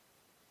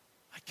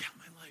 I count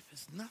my life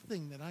as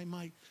nothing that I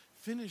might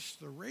finish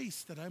the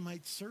race, that I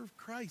might serve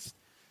Christ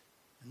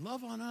and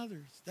love on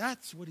others.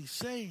 That's what he's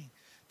saying.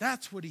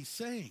 That's what he's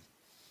saying.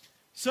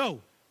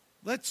 So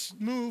let's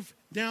move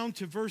down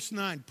to verse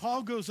 9.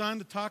 Paul goes on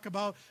to talk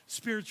about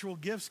spiritual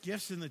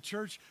gifts in the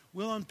church.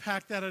 We'll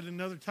unpack that at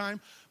another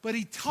time. But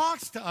he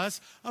talks to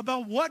us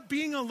about what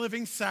being a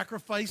living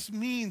sacrifice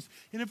means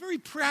in a very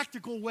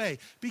practical way,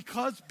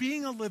 because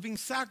being a living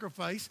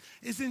sacrifice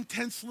is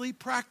intensely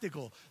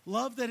practical.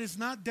 Love that is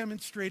not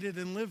demonstrated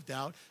and lived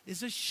out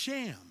is a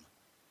sham.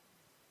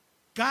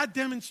 God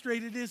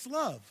demonstrated his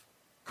love.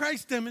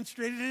 Christ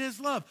demonstrated his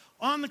love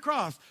on the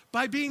cross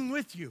by being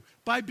with you,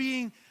 by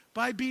being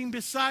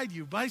beside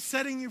you, by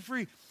setting you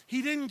free.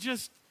 He didn't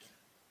just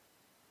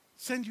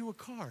send you a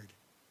card,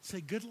 say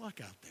good luck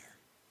out there.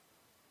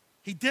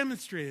 He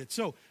demonstrated.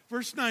 So,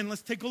 verse 9,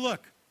 let's take a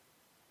look.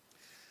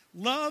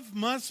 Love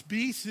must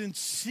be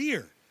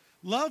sincere.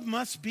 Love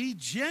must be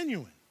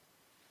genuine.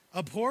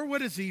 Abhor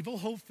what is evil,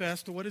 hold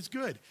fast to what is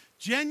good.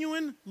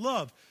 Genuine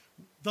love.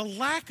 The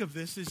lack of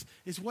this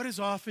is what has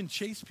often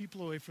chased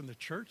people away from the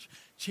church,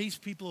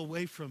 chased people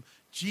away from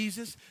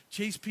Jesus,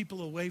 chased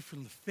people away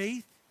from the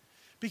faith.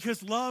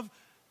 Because love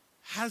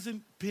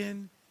hasn't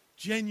been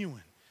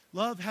genuine.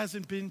 Love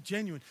hasn't been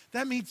genuine.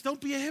 That means don't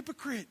be a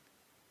hypocrite.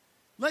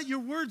 Let your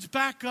words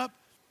back up.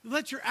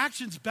 Let your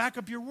actions back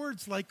up your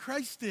words like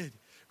Christ did.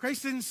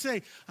 Christ didn't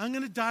say, I'm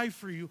going to die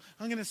for you.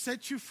 I'm going to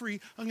set you free.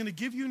 I'm going to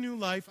give you new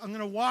life. I'm going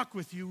to walk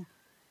with you.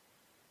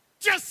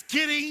 Just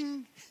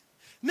kidding.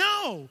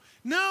 No.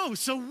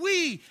 So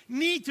we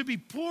need to be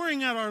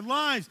pouring out our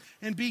lives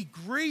and be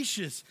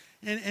gracious.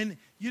 And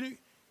you know,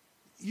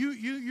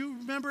 You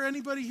remember,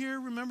 anybody here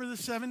remember the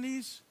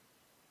 70s?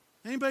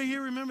 Anybody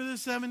here remember the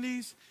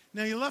 70s?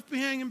 Now, you left me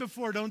hanging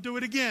before. Don't do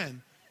it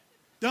again.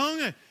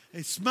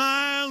 a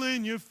smile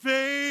in your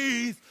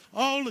face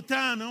all the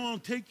time. I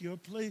want to take your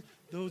place.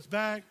 Those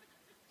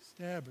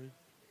backstabbers.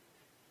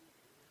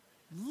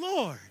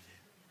 Lord.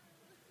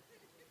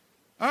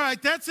 All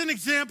right, that's an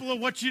example of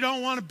what you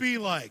don't want to be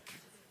like.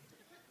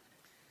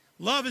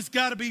 Love has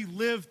got to be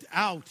lived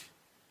out.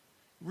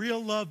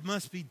 Real love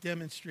must be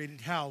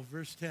demonstrated. How?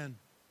 Verse 10.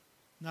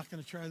 Not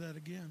going to try that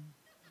again.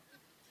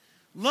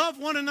 Love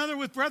one another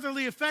with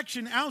brotherly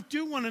affection.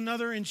 Outdo one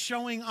another in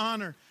showing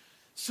honor.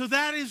 So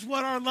that is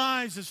what our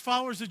lives as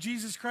followers of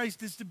Jesus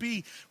Christ is to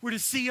be. We're to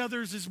see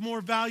others as more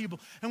valuable,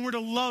 and we're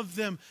to love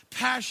them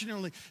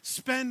passionately,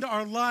 spend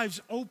our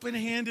lives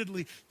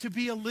open-handedly to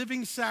be a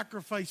living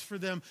sacrifice for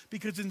them,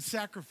 because in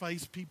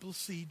sacrifice, people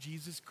see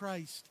Jesus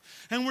Christ.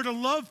 And we're to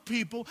love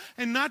people,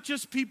 and not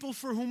just people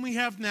for whom we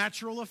have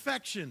natural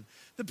affection,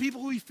 the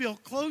people we feel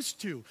close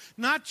to,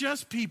 not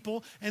just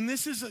people, and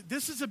this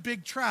is a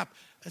big trap,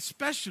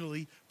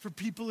 especially for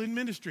people in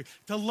ministry,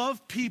 to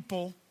love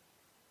people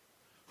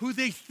who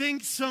they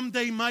think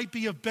someday might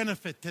be of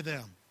benefit to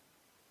them.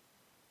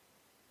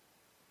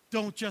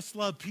 Don't just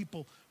love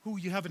people who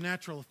you have a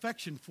natural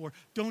affection for.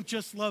 Don't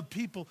just love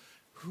people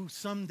who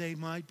someday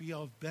might be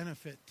of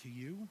benefit to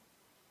you.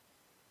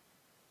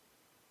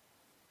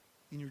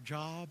 In your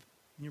job,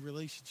 in your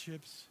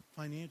relationships,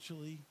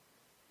 financially,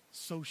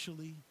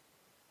 socially.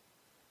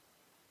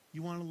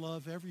 You want to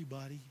love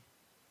everybody.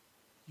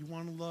 You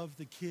want to love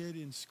the kid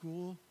in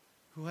school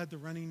who had the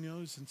runny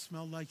nose and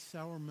smelled like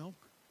sour milk.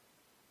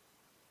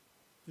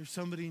 There's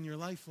somebody in your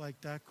life like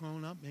that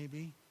growing up, maybe.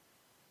 You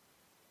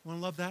want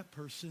to love that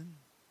person.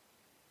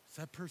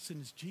 That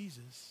person is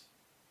Jesus.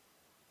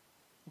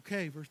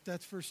 Okay,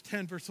 that's verse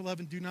 10. Verse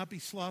 11, do not be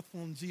slothful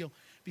in zeal.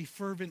 Be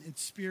fervent in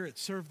spirit.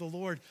 Serve the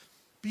Lord.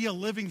 Be a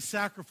living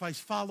sacrifice.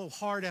 Follow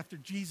hard after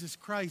Jesus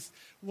Christ,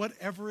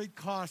 whatever it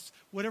costs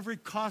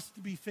to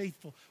be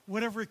faithful,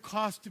 whatever it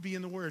costs to be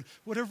in the Word,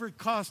 whatever it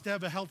costs to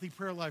have a healthy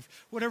prayer life,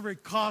 whatever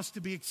it costs to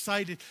be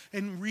excited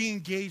and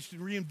re-engaged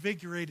and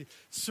reinvigorated.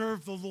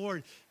 Serve the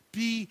Lord.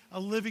 Be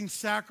a living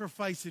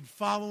sacrifice in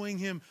following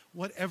Him,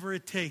 whatever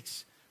it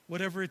takes,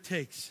 whatever it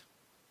takes.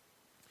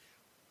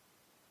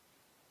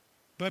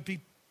 But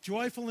be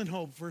joyful in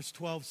hope, verse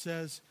 12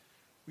 says.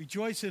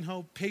 Rejoice in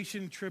hope,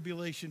 patient in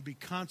tribulation, be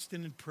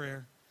constant in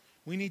prayer.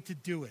 We need to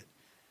do it.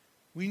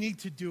 We need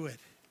to do it.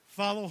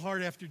 Follow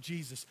hard after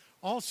Jesus.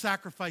 All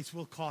sacrifice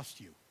will cost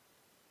you.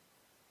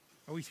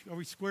 Are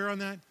we square on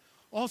that?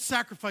 All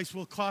sacrifice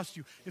will cost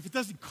you. If it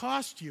doesn't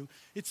cost you,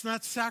 it's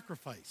not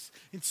sacrifice.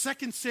 In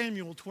 2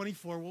 Samuel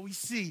 24, what we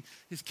see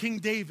is King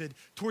David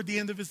toward the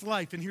end of his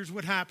life, and here's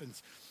what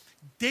happens.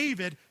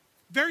 David,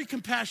 very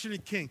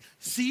compassionate king,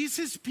 sees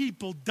his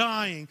people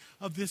dying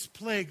of this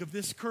plague, of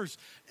this curse,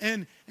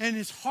 and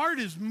his heart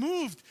is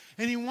moved,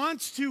 and he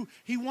wants to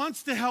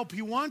help.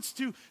 He wants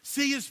to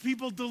see his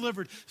people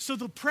delivered. So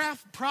the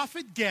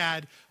prophet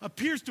Gad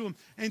appears to him,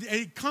 and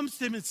he comes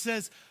to him and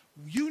says,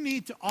 you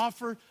need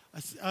to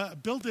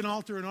build an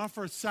altar and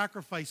offer a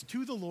sacrifice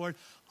to the Lord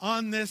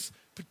on this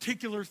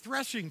particular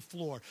threshing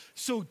floor.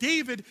 So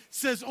David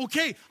says,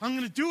 okay, I'm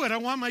going to do it. I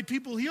want my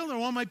people healed. I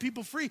want my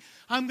people free.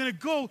 I'm going to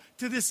go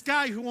to this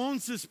guy who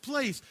owns this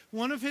place,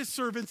 one of his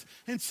servants,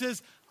 and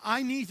says,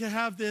 I need to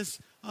have this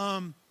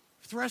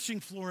threshing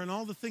floor and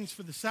all the things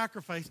for the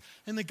sacrifice.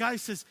 And the guy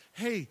says,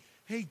 hey,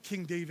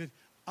 King David,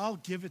 I'll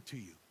give it to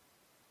you.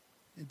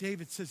 And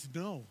David says,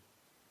 no,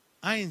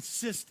 I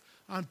insist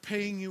on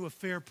paying you a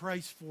fair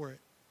price for it.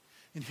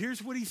 And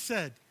here's what he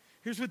said.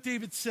 Here's what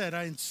David said.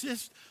 I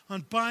insist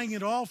on buying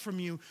it all from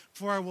you,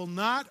 for I will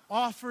not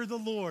offer the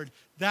Lord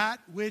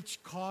that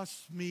which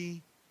costs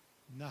me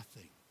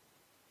nothing.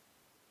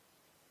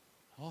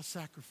 All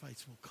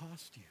sacrifice will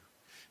cost you.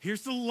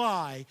 Here's the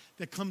lie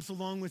that comes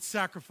along with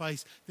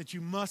sacrifice that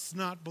you must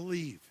not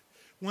believe.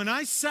 When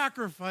I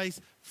sacrifice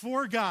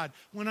for God,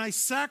 when I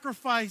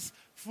sacrifice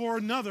for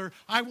another,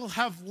 I will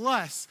have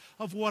less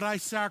of what I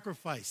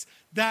sacrifice.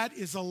 That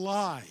is a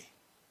lie.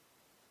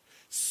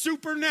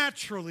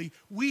 Supernaturally,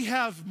 we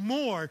have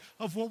more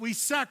of what we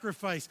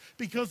sacrifice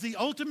because the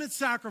ultimate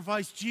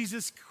sacrifice,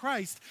 Jesus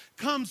Christ,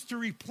 comes to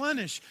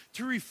replenish,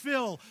 to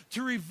refill,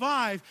 to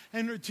revive,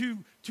 and to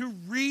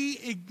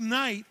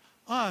reignite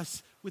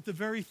us with the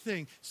very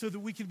thing so that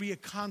we can be a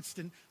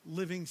constant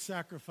living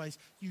sacrifice.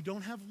 You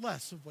don't have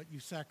less of what you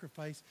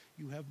sacrifice.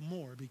 You have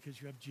more because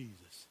you have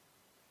Jesus.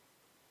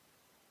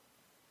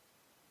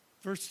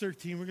 Verse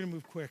 13, we're going to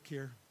move quick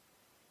here.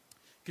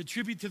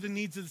 Contribute to the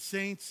needs of the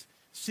saints.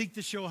 Seek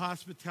to show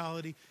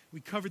hospitality. We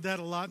covered that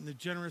a lot in the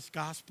generous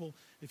gospel.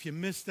 If you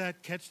missed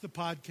that, catch the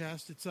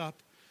podcast. It's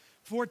up.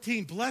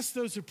 14, bless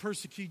those who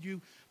persecute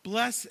you.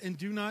 Bless and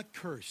do not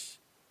curse.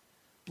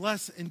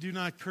 Bless and do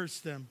not curse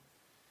them.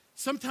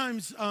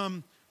 Sometimes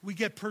we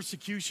get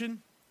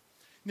persecution.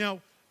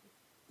 Now,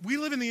 we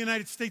live in the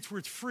United States where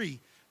it's free.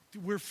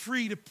 We're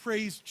free to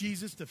praise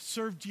Jesus, to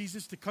serve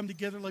Jesus, to come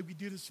together like we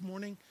do this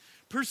morning.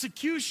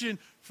 Persecution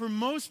for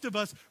most of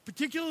us,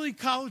 particularly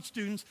college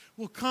students,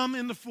 will come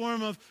in the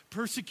form of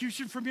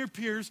persecution from your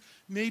peers,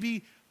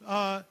 maybe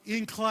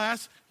in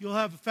class, you'll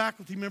have a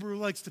faculty member who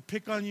likes to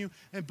pick on you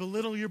and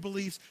belittle your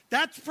beliefs.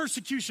 That's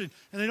persecution,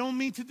 and I don't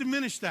mean to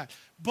diminish that.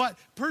 But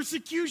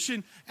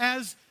persecution,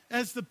 as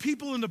the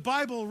people in the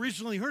Bible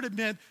originally heard it,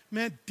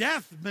 meant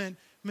death,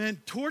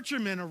 meant torture,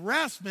 meant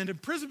arrest, meant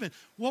imprisonment.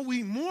 What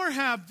we more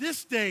have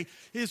this day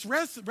is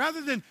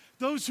rather than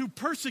those who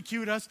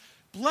persecute us,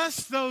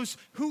 bless those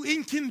who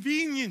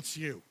inconvenience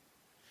you.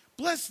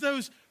 Bless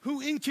those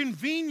who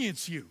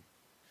inconvenience you.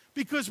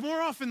 Because more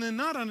often than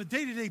not, on a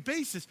day-to-day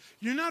basis,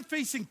 you're not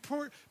facing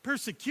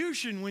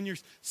persecution when you're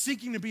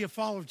seeking to be a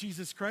follower of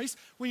Jesus Christ,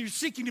 when you're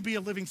seeking to be a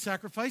living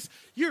sacrifice.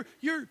 You're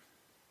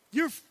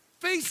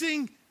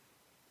facing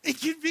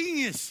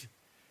inconvenience,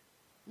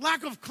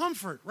 lack of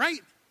comfort, right?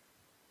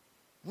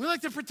 We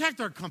like to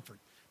protect our comfort.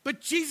 But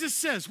Jesus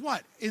says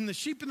what? In the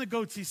sheep and the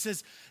goats, he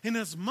says,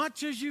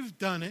 inasmuch as you've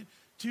done it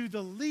to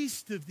the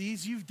least of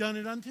these, you've done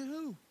it unto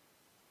who?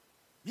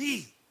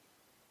 Me.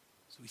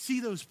 So we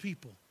see those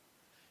people.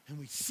 And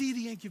we see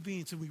the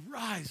inconvenience, and we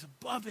rise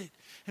above it,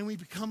 and we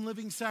become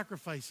living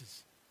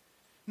sacrifices.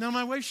 Now,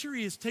 my wife,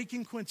 Cherie, is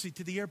taking Quincy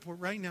to the airport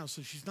right now,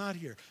 so she's not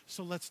here.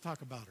 So let's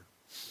talk about her.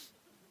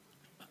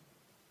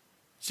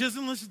 She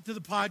doesn't listen to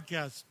the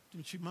podcast,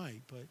 which she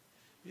might, but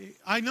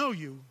I know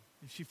you.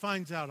 If she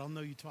finds out, I'll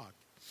know you talked.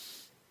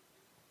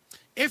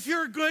 If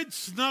you're a good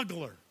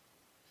snuggler,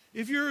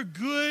 if you're a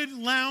good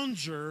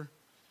lounger,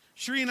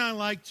 Cherie and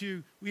I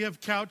we have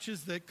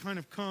couches that kind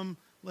of come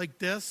like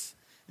this.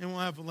 And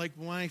we'll have like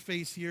my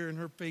face here and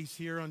her face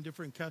here on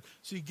different couches.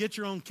 So you get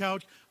your own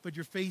couch, but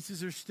your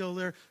faces are still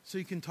there so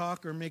you can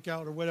talk or make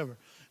out or whatever.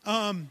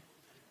 And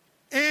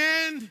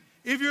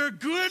if you're a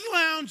good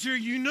lounger,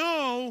 you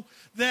know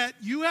that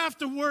you have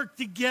to work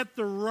to get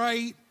the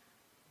right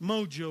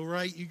mojo,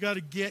 right? You got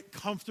to get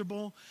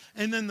comfortable.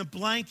 And then the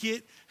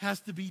blanket has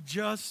to be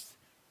just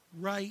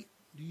right.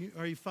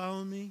 Are you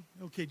following me?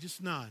 Okay,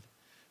 just nod.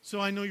 So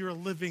I know you're a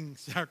living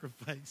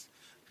sacrifice.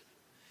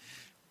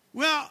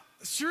 Well,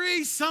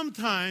 Cherie,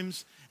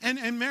 sometimes,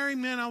 and married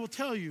men, I will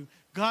tell you,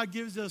 God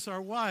gives us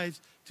our wives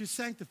to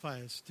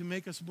sanctify us, to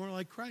make us more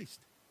like Christ,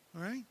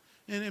 all right?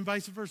 And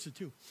vice versa,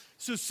 too.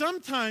 So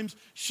sometimes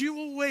she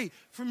will wait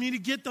for me to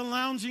get the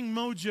lounging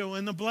mojo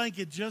and the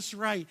blanket just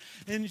right,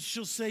 and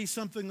she'll say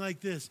something like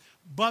this,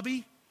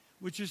 Bubby,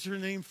 which is her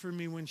name for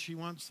me when she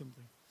wants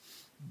something.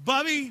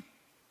 Bubby,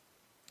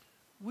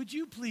 would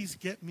you please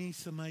get me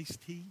some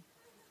iced tea?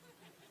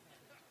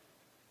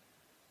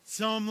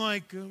 So I'm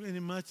like,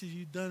 and much as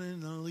you've done it,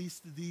 and the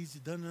least of these,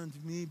 you've done it unto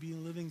me, being a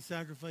living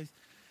sacrifice.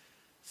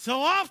 So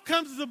off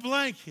comes the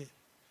blanket.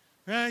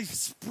 Right? I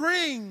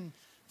spring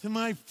to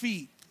my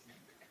feet.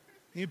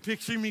 You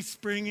picture me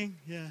springing?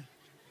 Yeah.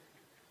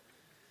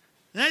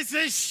 And I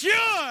say, sure,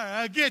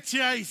 I'll get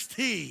you iced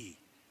tea.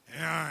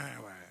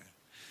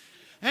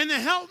 And to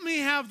help me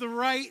have the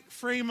right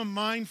frame of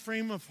mind,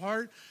 frame of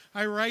heart,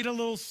 I write a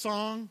little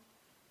song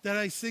that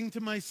I sing to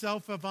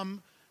myself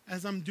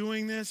as I'm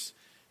doing this.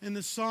 And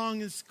the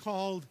song is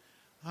called,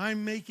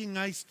 I'm Making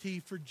Iced Tea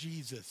for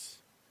Jesus.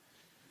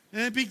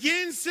 And I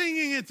begin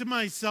singing it to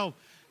myself.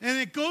 And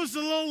it goes a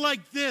little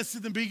like this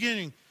in the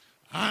beginning.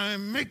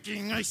 I'm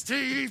making iced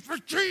tea for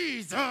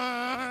Jesus.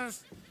 All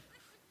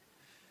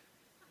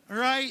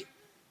right?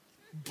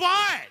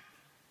 But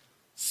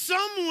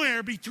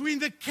somewhere between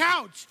the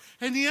couch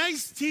and the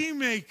iced tea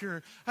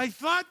maker, I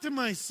thought to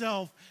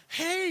myself,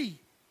 hey,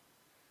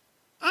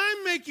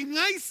 I'm making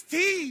iced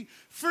tea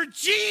for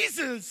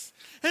Jesus.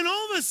 And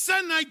all of a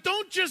sudden, I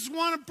don't just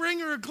want to bring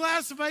her a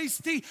glass of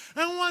iced tea.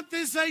 I want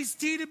this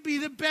iced tea to be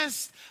the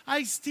best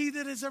iced tea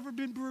that has ever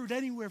been brewed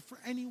anywhere for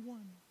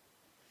anyone.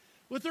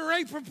 With the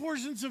right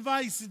proportions of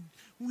ice, and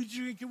we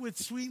drink it with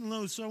sweet and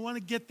low, so I want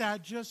to get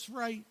that just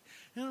right.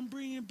 And I'm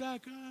bringing it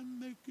back. I'm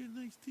making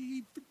iced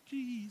tea for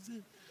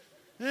Jesus.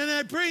 And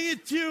I bring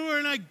it to her,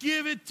 and I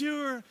give it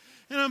to her.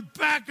 And I'm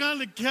back on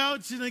the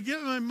couch, and I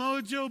get my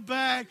mojo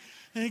back.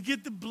 And I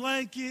get the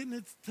blanket, and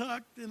it's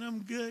tucked, and I'm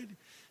good.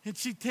 And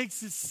she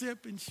takes a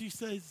sip, and she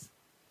says,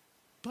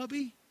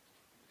 Bubby,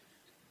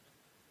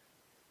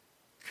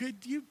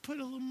 could you put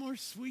a little more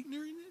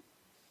sweetener in it?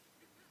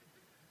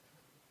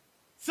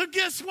 So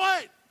guess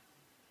what?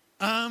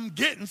 I'm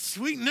getting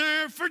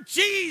sweetener for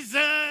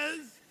Jesus.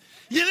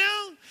 You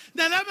know?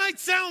 Now, that might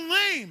sound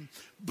lame,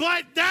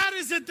 but that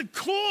is at the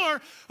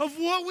core of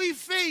what we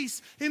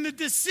face in the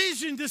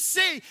decision to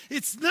say,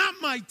 it's not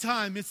my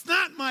time, it's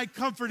not my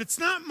comfort, it's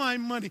not my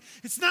money,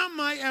 it's not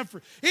my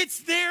effort.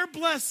 It's their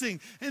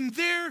blessing and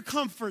their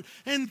comfort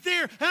and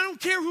I don't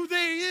care who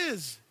they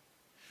is.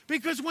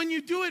 Because when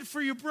you do it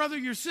for your brother,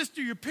 your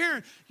sister, your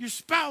parent, your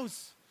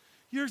spouse,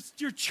 your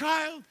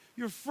child,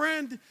 your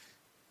friend,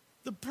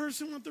 the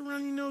person with the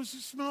runny nose who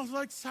smells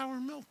like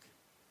sour milk,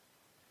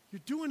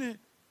 you're doing it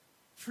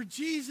for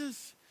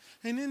Jesus.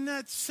 And in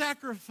that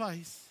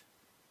sacrifice,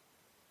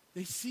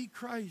 they see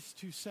Christ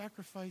who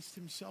sacrificed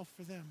himself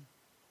for them.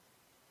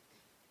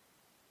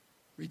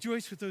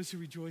 Rejoice with those who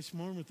rejoice,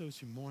 mourn with those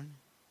who mourn.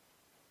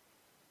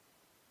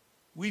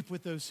 Weep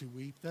with those who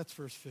weep. That's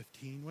verse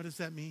 15. What does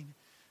that mean?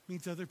 It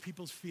means other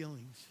people's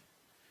feelings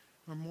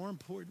are more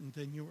important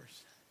than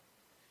yours.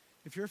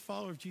 If you're a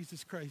follower of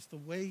Jesus Christ, the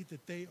way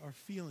that they are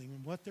feeling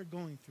and what they're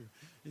going through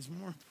is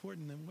more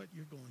important than what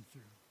you're going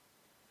through.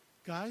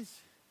 Guys,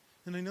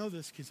 and I know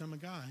this because I'm a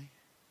guy,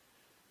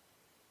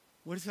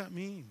 what does that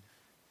mean?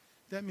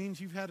 That means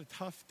you've had a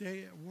tough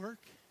day at work.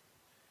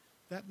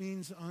 That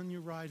means on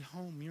your ride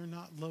home, you're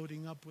not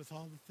loading up with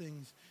all the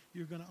things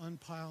you're going to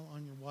unpile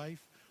on your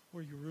wife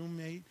or your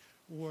roommate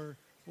or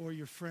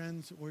your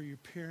friends or your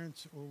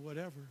parents or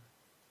whatever.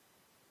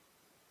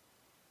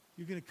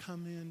 You're going to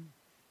come in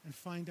and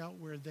find out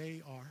where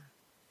they are,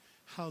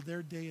 how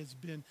their day has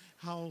been,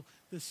 how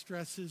the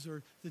stresses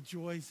or the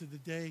joys of the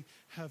day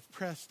have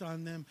pressed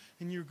on them,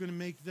 and you're going to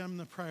make them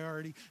the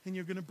priority, and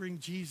you're going to bring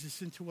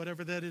Jesus into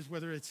whatever that is,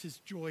 whether it's his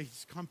joy,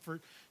 his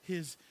comfort,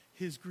 his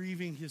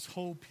grieving, his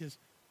hope,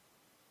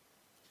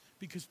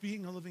 because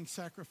being a living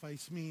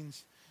sacrifice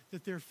means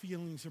that their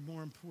feelings are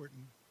more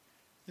important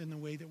than the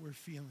way that we're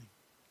feeling.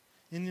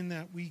 And in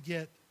that we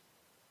get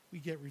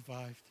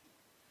revived.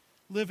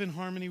 Live in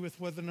harmony with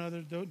one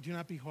another. Do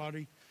not be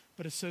haughty,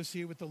 but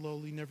associate with the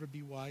lowly. Never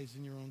be wise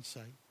in your own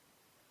sight.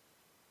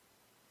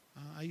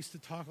 I used to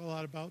talk a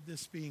lot about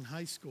this being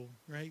high school,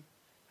 right?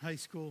 High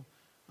school,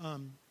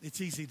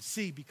 it's easy to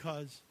see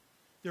because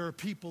there are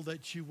people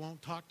that you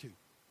won't talk to.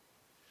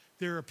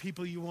 There are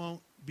people you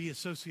won't be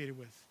associated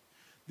with.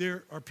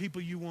 There are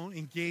people you won't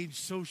engage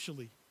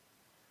socially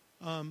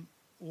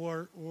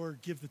or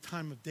give the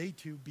time of day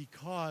to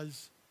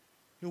because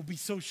it will be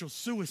social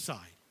suicide.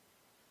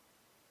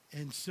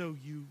 And so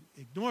you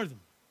ignore them.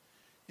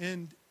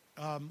 And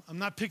I'm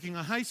not picking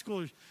on high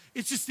schoolers.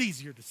 It's just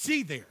easier to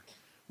see there.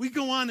 We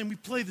go on and we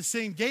play the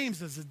same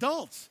games as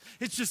adults.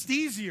 It's just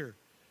easier.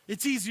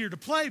 It's easier to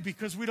play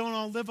because we don't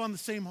all live on the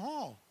same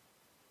hall.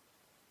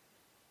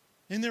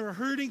 And there are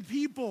hurting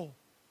people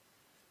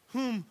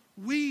whom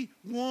we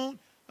won't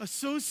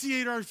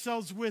associate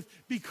ourselves with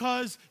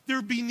because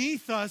they're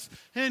beneath us,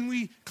 and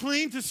we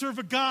claim to serve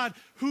a God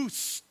who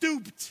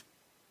stooped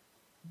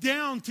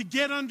down to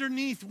get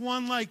underneath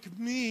one like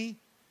me,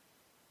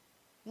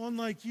 one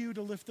like you,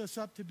 to lift us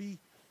up, to be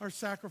our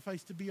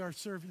sacrifice, to be our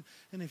servant.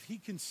 And if he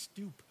can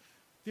stoop,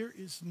 there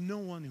is no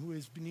one who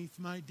is beneath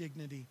my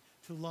dignity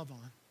to love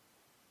on.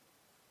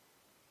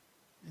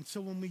 And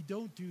so when we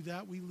don't do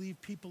that, we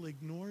leave people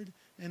ignored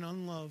and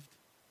unloved,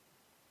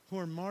 who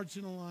are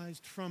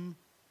marginalized from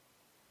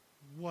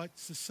what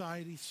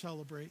society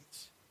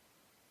celebrates.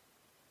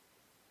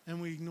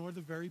 And we ignore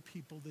the very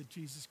people that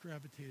Jesus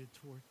gravitated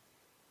toward.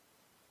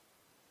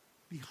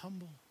 Be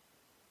humble.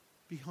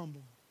 Be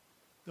humble.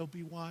 Don't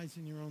be wise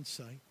in your own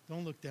sight.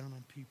 Don't look down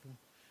on people.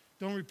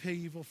 Don't repay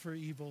evil for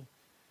evil.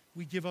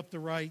 We give up the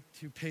right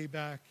to pay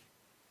back,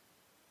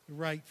 the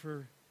right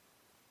for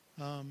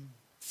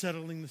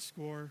settling the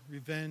score,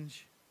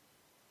 revenge.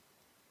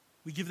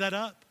 We give that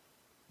up.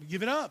 We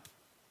give it up.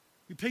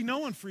 We pay no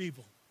one for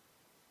evil.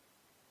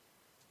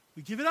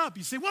 We give it up.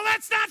 You say, well,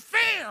 that's not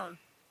fair.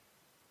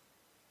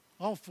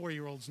 All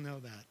 4-year-olds know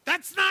that.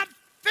 That's not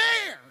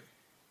fair.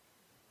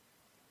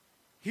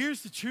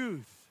 Here's the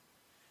truth.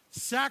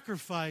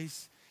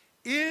 Sacrifice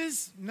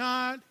is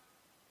not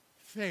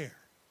fair.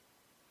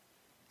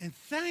 And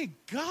thank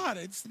God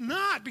it's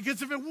not,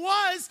 because if it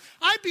was,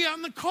 I'd be out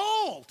in the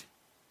cold.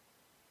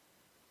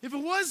 If it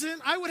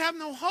wasn't, I would have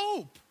no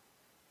hope.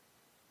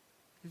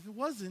 If it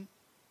wasn't,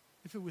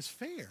 if it was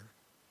fair,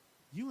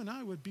 you and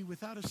I would be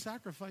without a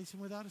sacrifice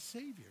and without a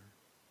Savior.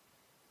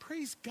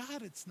 Praise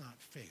God it's not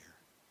fair.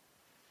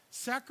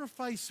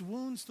 Sacrifice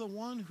wounds the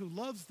one who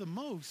loves the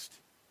most,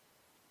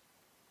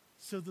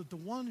 so that the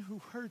one who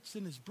hurts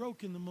and is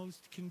broken the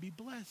most can be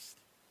blessed.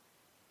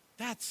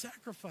 That's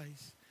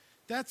sacrifice.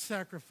 That's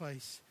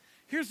sacrifice.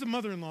 Here's the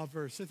mother-in-law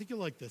verse. I think you'll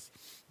like this.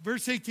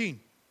 Verse 18.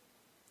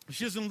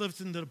 She doesn't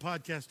listen to the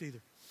podcast either.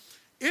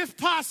 If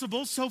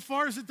possible, so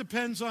far as it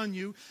depends on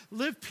you,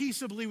 live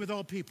peaceably with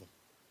all people.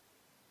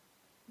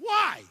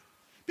 Why?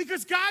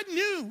 Because God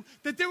knew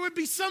that there would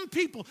be some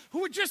people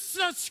who were just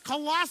such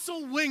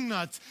colossal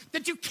wingnuts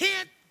that you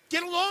can't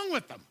get along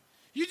with them.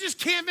 You just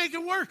can't make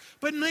it work.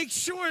 But make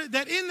sure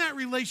that in that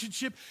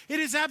relationship,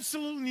 it is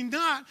absolutely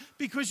not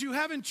because you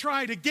haven't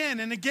tried again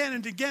and again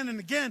and again and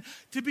again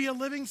to be a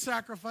living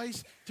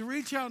sacrifice, to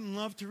reach out in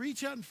love, to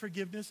reach out in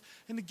forgiveness,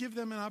 and to give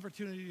them an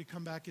opportunity to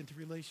come back into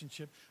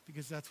relationship,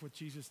 because that's what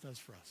Jesus does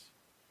for us.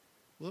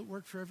 Will it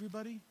work for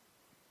everybody?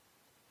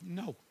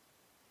 No.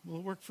 Will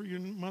it work for your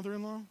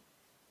mother-in-law?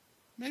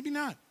 Maybe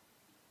not.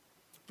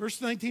 Verse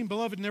 19,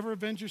 beloved, never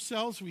avenge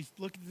yourselves. We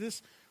look at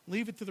this.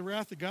 Leave it to the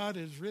wrath of God.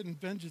 It is written,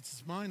 vengeance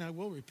is mine, I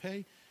will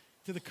repay.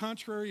 To the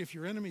contrary, if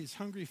your enemy is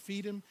hungry,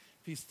 feed him.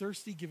 If he's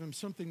thirsty, give him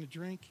something to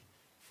drink.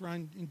 For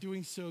in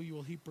doing so, you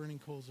will heap burning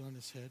coals on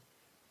his head.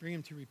 Bring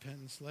him to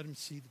repentance. Let him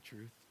see the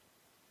truth.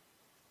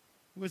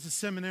 He was a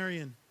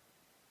seminarian,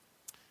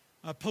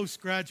 a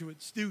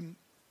postgraduate student,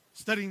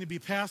 studying to be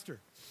a pastor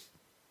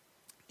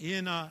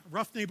in a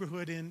rough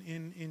neighborhood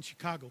in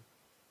Chicago.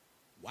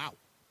 Wow.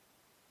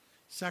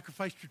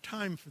 Sacrificed your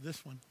time for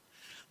this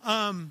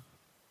one.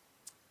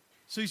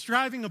 So he's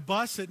driving a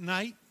bus at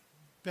night,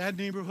 bad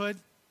neighborhood.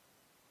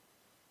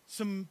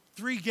 Some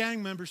 3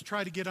 gang members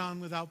try to get on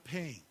without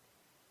paying.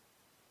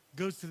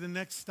 goes to the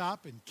next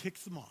stop and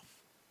kicks them off.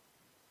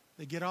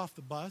 They get off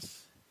the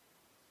bus.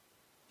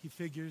 He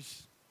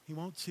figures he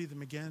won't see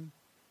them again.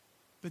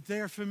 But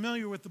they are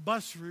familiar with the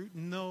bus route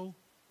and know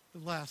the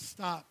last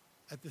stop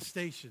at the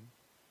station.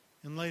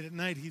 And late at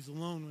night, he's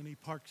alone when he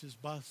parks his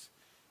bus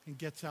and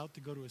gets out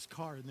to go to his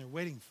car, and they're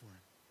waiting for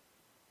him.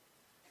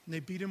 And they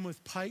beat him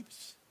with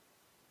pipes,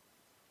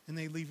 and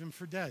they leave him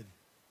for dead.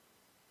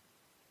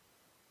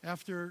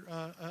 After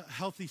a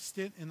healthy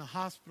stint in the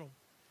hospital,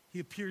 he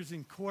appears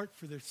in court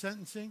for their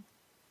sentencing.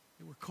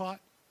 They were caught.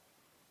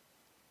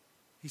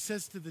 He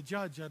says to the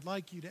judge, I'd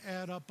like you to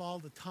add up all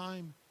the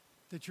time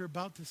that you're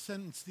about to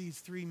sentence these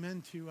three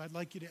men to. I'd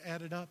like you to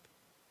add it up,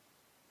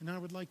 and I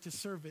would like to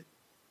serve it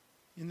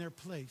in their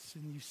place,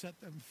 and you set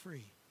them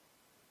free.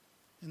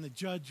 And the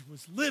judge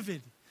was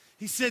livid.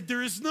 He said,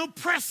 there is no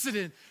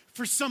precedent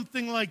for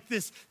something like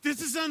this.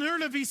 This is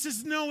unheard of. He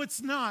says, no,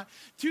 it's not.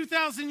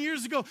 2,000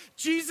 years ago,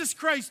 Jesus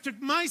Christ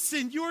took my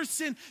sin, your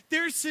sin,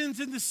 their sins,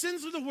 and the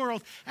sins of the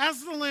world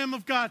as the Lamb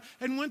of God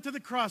and went to the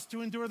cross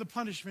to endure the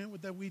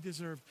punishment that we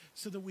deserved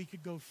so that we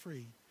could go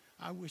free.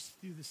 I wish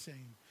to do the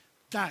same.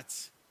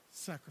 That's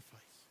sacrifice.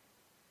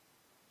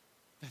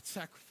 That's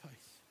sacrifice.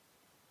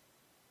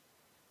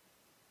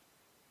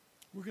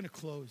 We're going to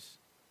close.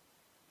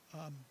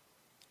 A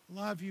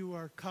lot of you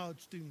are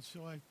college students,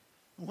 so I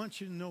want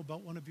you to know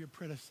about one of your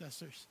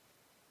predecessors.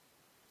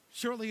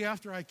 Shortly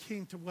after I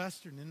came to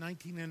Western in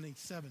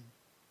 1997, in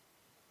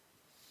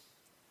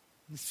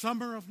the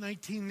summer of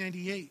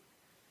 1998,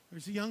 there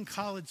was a young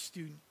college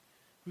student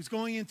who was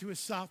going into his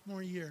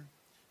sophomore year.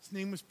 His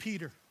name was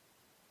Peter.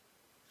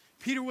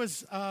 Peter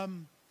was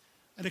an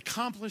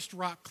accomplished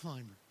rock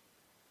climber.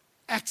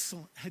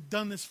 Excellent. Had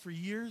done this for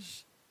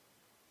years.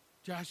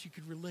 Josh, you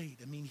could relate.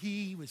 I mean,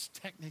 he was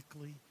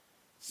technically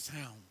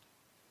sound,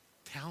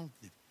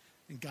 talented,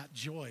 and got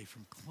joy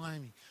from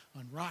climbing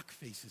on rock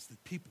faces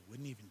that people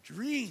wouldn't even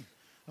dream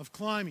of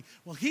climbing.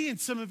 Well, he and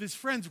some of his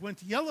friends went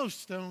to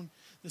Yellowstone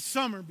the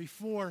summer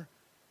before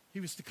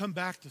he was to come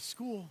back to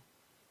school.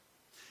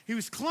 He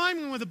was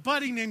climbing with a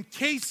buddy named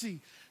Casey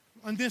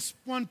on this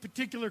one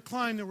particular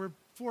climb. There were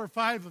 4 or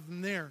 5 of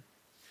them there.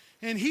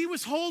 And he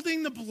was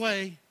holding the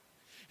belay,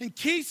 and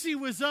Casey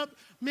was up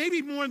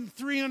maybe more than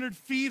 300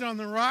 feet on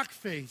the rock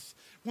face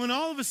when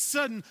all of a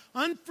sudden,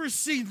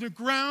 unforeseen, the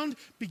ground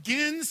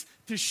begins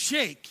to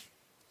shake.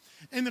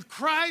 And the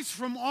cries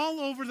from all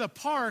over the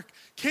park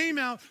came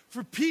out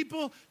for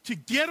people to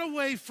get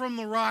away from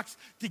the rocks,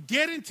 to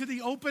get into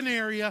the open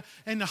area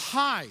and to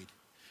hide.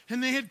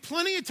 And they had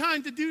plenty of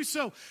time to do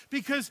so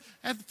because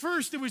at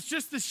first it was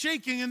just the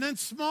shaking, and then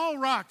small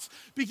rocks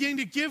began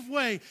to give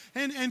way.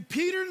 And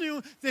Peter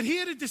knew that he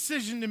had a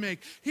decision to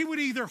make. He would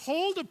either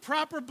hold a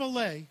proper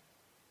belay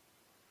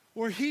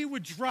or he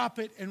would drop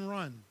it and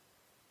run.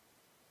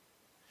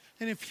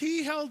 And if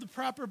he held the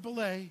proper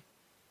belay,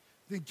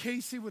 then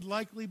Casey would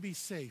likely be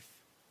safe.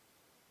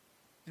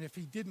 And if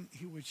he didn't,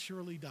 he would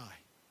surely die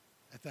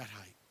at that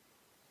height.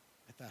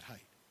 At that height.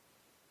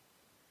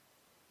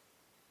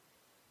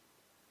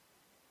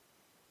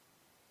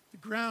 The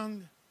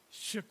ground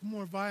shook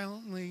more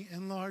violently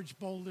and large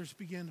boulders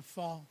began to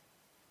fall.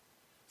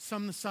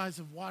 Some the size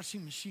of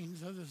washing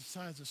machines, others the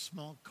size of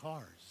small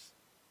cars.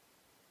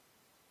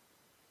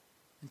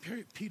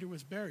 And Peter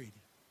was buried.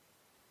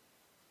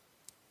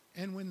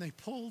 And when they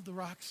pulled the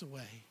rocks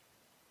away,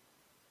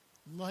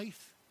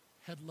 life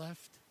had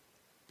left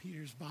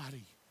Peter's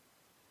body,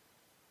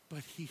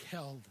 but he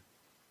held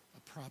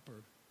a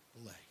proper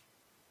belay.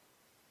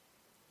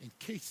 And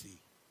Casey,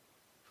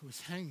 who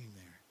was hanging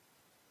there,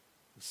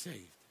 was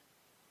saved.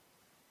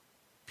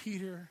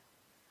 Peter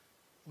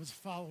was a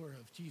follower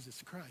of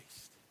Jesus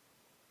Christ,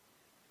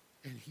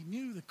 and he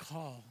knew the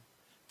call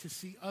to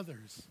see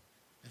others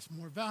as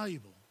more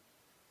valuable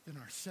than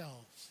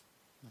ourselves,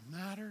 no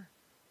matter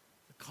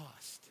the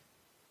cost.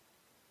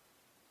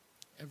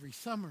 Every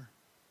summer,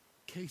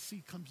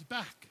 Casey comes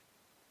back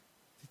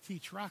to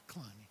teach rock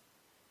climbing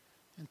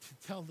and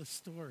to tell the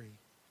story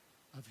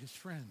of his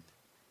friend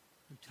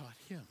who taught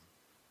him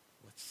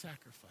what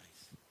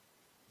sacrifice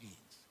means.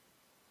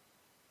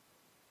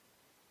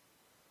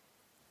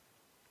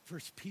 1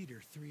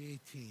 Peter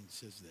 3:18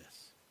 says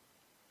this.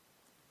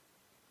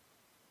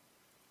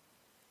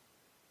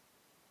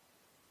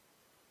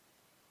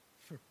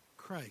 For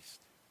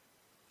Christ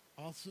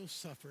also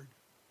suffered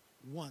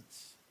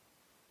once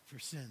for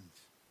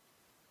sins.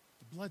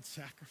 The blood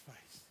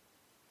sacrifice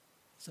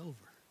is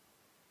over.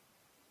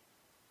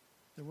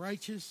 The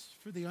righteous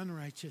for the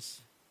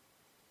unrighteous.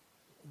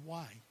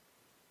 Why?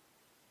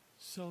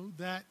 So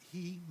that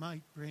he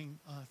might bring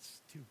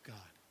us to God.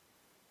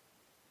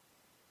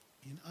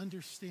 In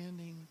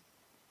understanding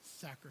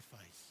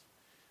sacrifice,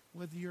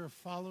 whether you're a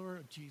follower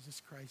of Jesus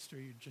Christ or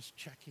you're just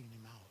checking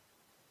him out,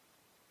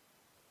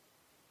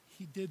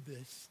 he did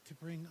this to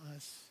bring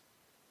us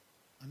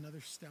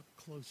another step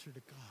closer to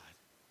God.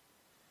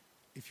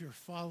 If you're a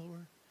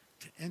follower,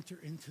 to enter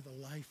into the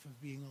life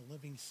of being a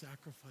living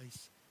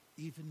sacrifice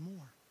even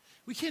more.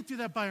 We can't do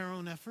that by our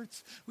own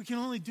efforts. We can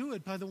only do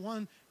it by the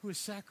one who is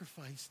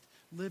sacrificed,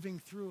 living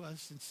through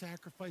us and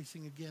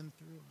sacrificing again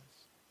through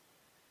us.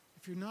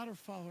 If you're not a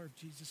follower of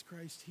Jesus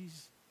Christ,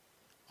 he's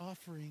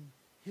offering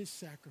his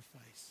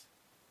sacrifice.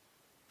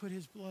 Put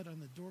his blood on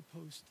the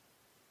doorpost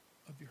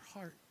of your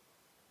heart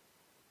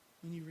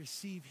when you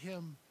receive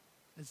him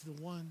as the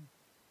one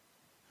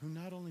who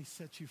not only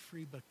sets you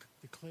free, but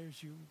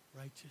declares you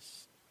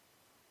righteous.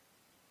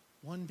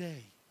 One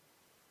day,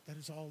 that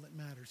is all that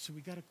matters. So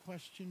we got a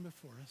question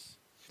before us.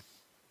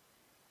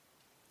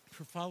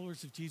 For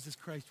followers of Jesus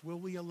Christ, will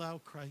we allow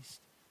Christ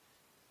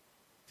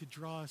to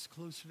draw us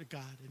closer to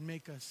God and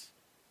make us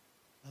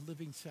a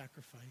living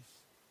sacrifice?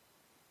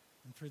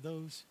 And for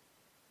those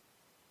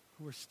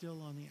who are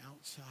still on the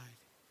outside,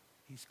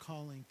 he's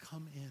calling,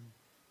 come in.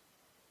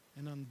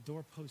 And on the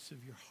doorposts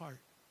of your heart,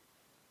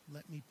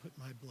 let me put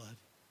my blood,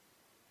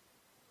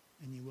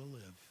 and you will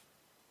live.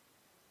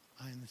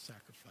 I am the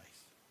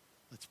sacrifice.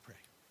 Let's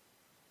pray.